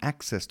some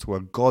access to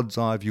a God's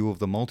eye view of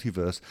the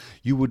multiverse.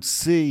 You would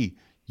see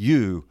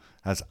you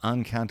as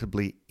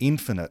uncountably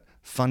infinite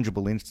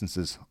fungible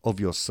instances of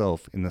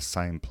yourself in the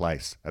same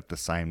place at the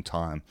same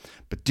time,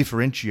 but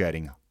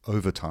differentiating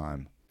over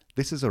time.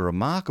 This is a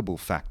remarkable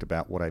fact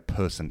about what a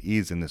person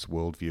is in this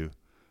worldview,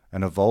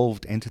 an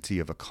evolved entity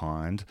of a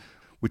kind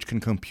which can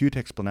compute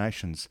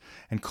explanations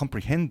and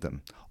comprehend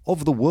them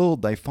of the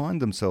world they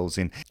find themselves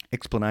in,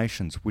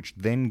 explanations which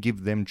then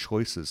give them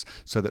choices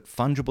so that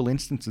fungible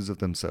instances of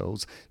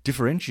themselves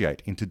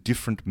differentiate into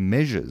different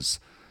measures,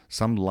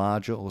 some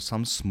larger or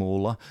some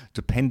smaller,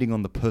 depending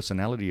on the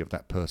personality of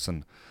that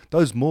person.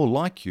 Those more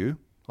like you,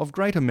 of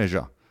greater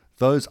measure,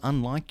 those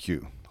unlike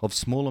you, of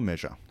smaller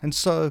measure. And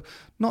so,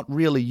 not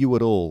really you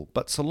at all,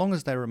 but so long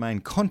as they remain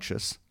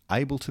conscious,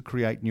 able to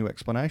create new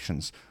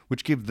explanations,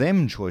 which give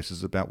them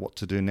choices about what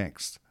to do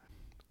next.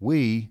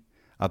 We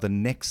are the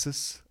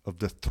nexus of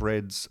the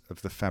threads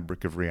of the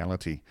fabric of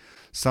reality,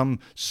 some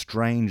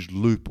strange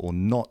loop or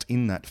knot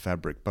in that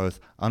fabric, both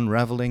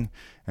unravelling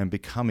and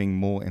becoming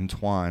more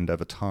entwined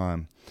over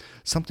time,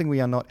 something we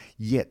are not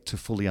yet to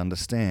fully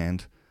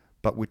understand,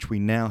 but which we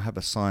now have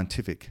a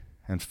scientific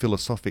and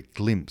philosophic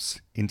glimpse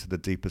into the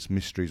deepest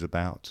mysteries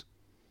about.